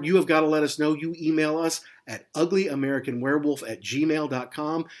favorite part? You have got to let us know. You email us at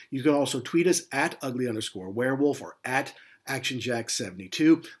uglyamericanwerewolf@gmail.com. You can also tweet us at ugly_werewolf or at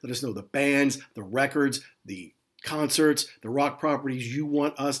ActionJack72. Let us know the bands, the records, the concerts, the rock properties you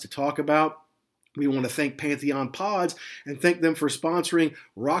want us to talk about. We want to thank Pantheon Pods and thank them for sponsoring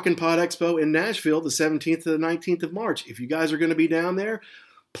Rockin' Pod Expo in Nashville the 17th to the 19th of March. If you guys are going to be down there,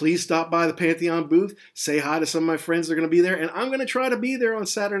 please stop by the Pantheon booth, say hi to some of my friends that are going to be there, and I'm going to try to be there on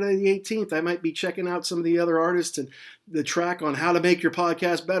Saturday the 18th. I might be checking out some of the other artists and the track on how to make your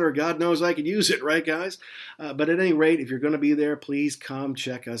podcast better. God knows I could use it, right, guys? But at any rate, if you're going to be there, please come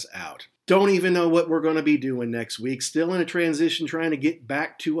check us out. Don't even know what we're going to be doing next week. Still in a transition, trying to get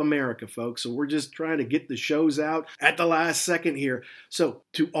back to America, folks. So we're just trying to get the shows out at the last second here. So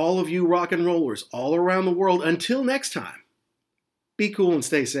to all of you rock and rollers all around the world, until next time, be cool and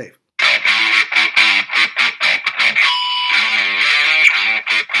stay safe.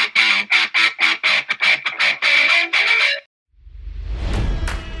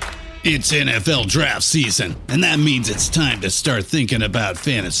 It's NFL draft season, and that means it's time to start thinking about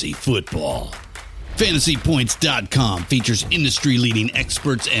fantasy football. FantasyPoints.com features industry-leading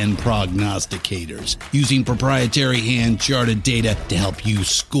experts and prognosticators using proprietary hand-charted data to help you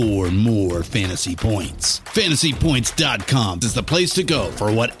score more fantasy points. FantasyPoints.com is the place to go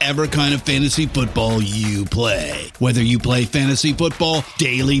for whatever kind of fantasy football you play. Whether you play fantasy football,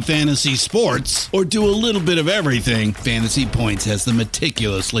 daily fantasy sports, or do a little bit of everything, Fantasy Points has the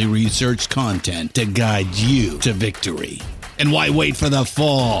meticulously researched content to guide you to victory. And why wait for the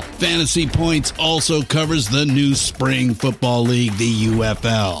fall? Fantasy Points also covers the new spring football league, the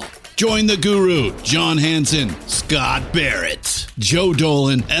UFL. Join the guru, John Hansen, Scott Barrett, Joe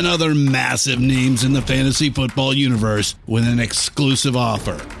Dolan, and other massive names in the fantasy football universe with an exclusive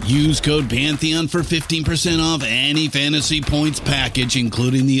offer. Use code Pantheon for 15% off any Fantasy Points package,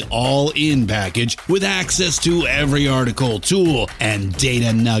 including the all-in package, with access to every article, tool, and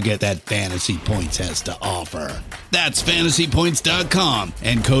data nugget that Fantasy Points has to offer. That's FantasyPoints.com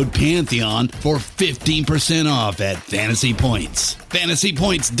and code Pantheon for 15% off at Fantasy Points.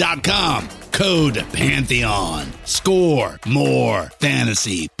 FantasyPoints.com, code Pantheon. Score more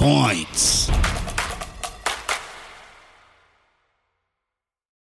fantasy points.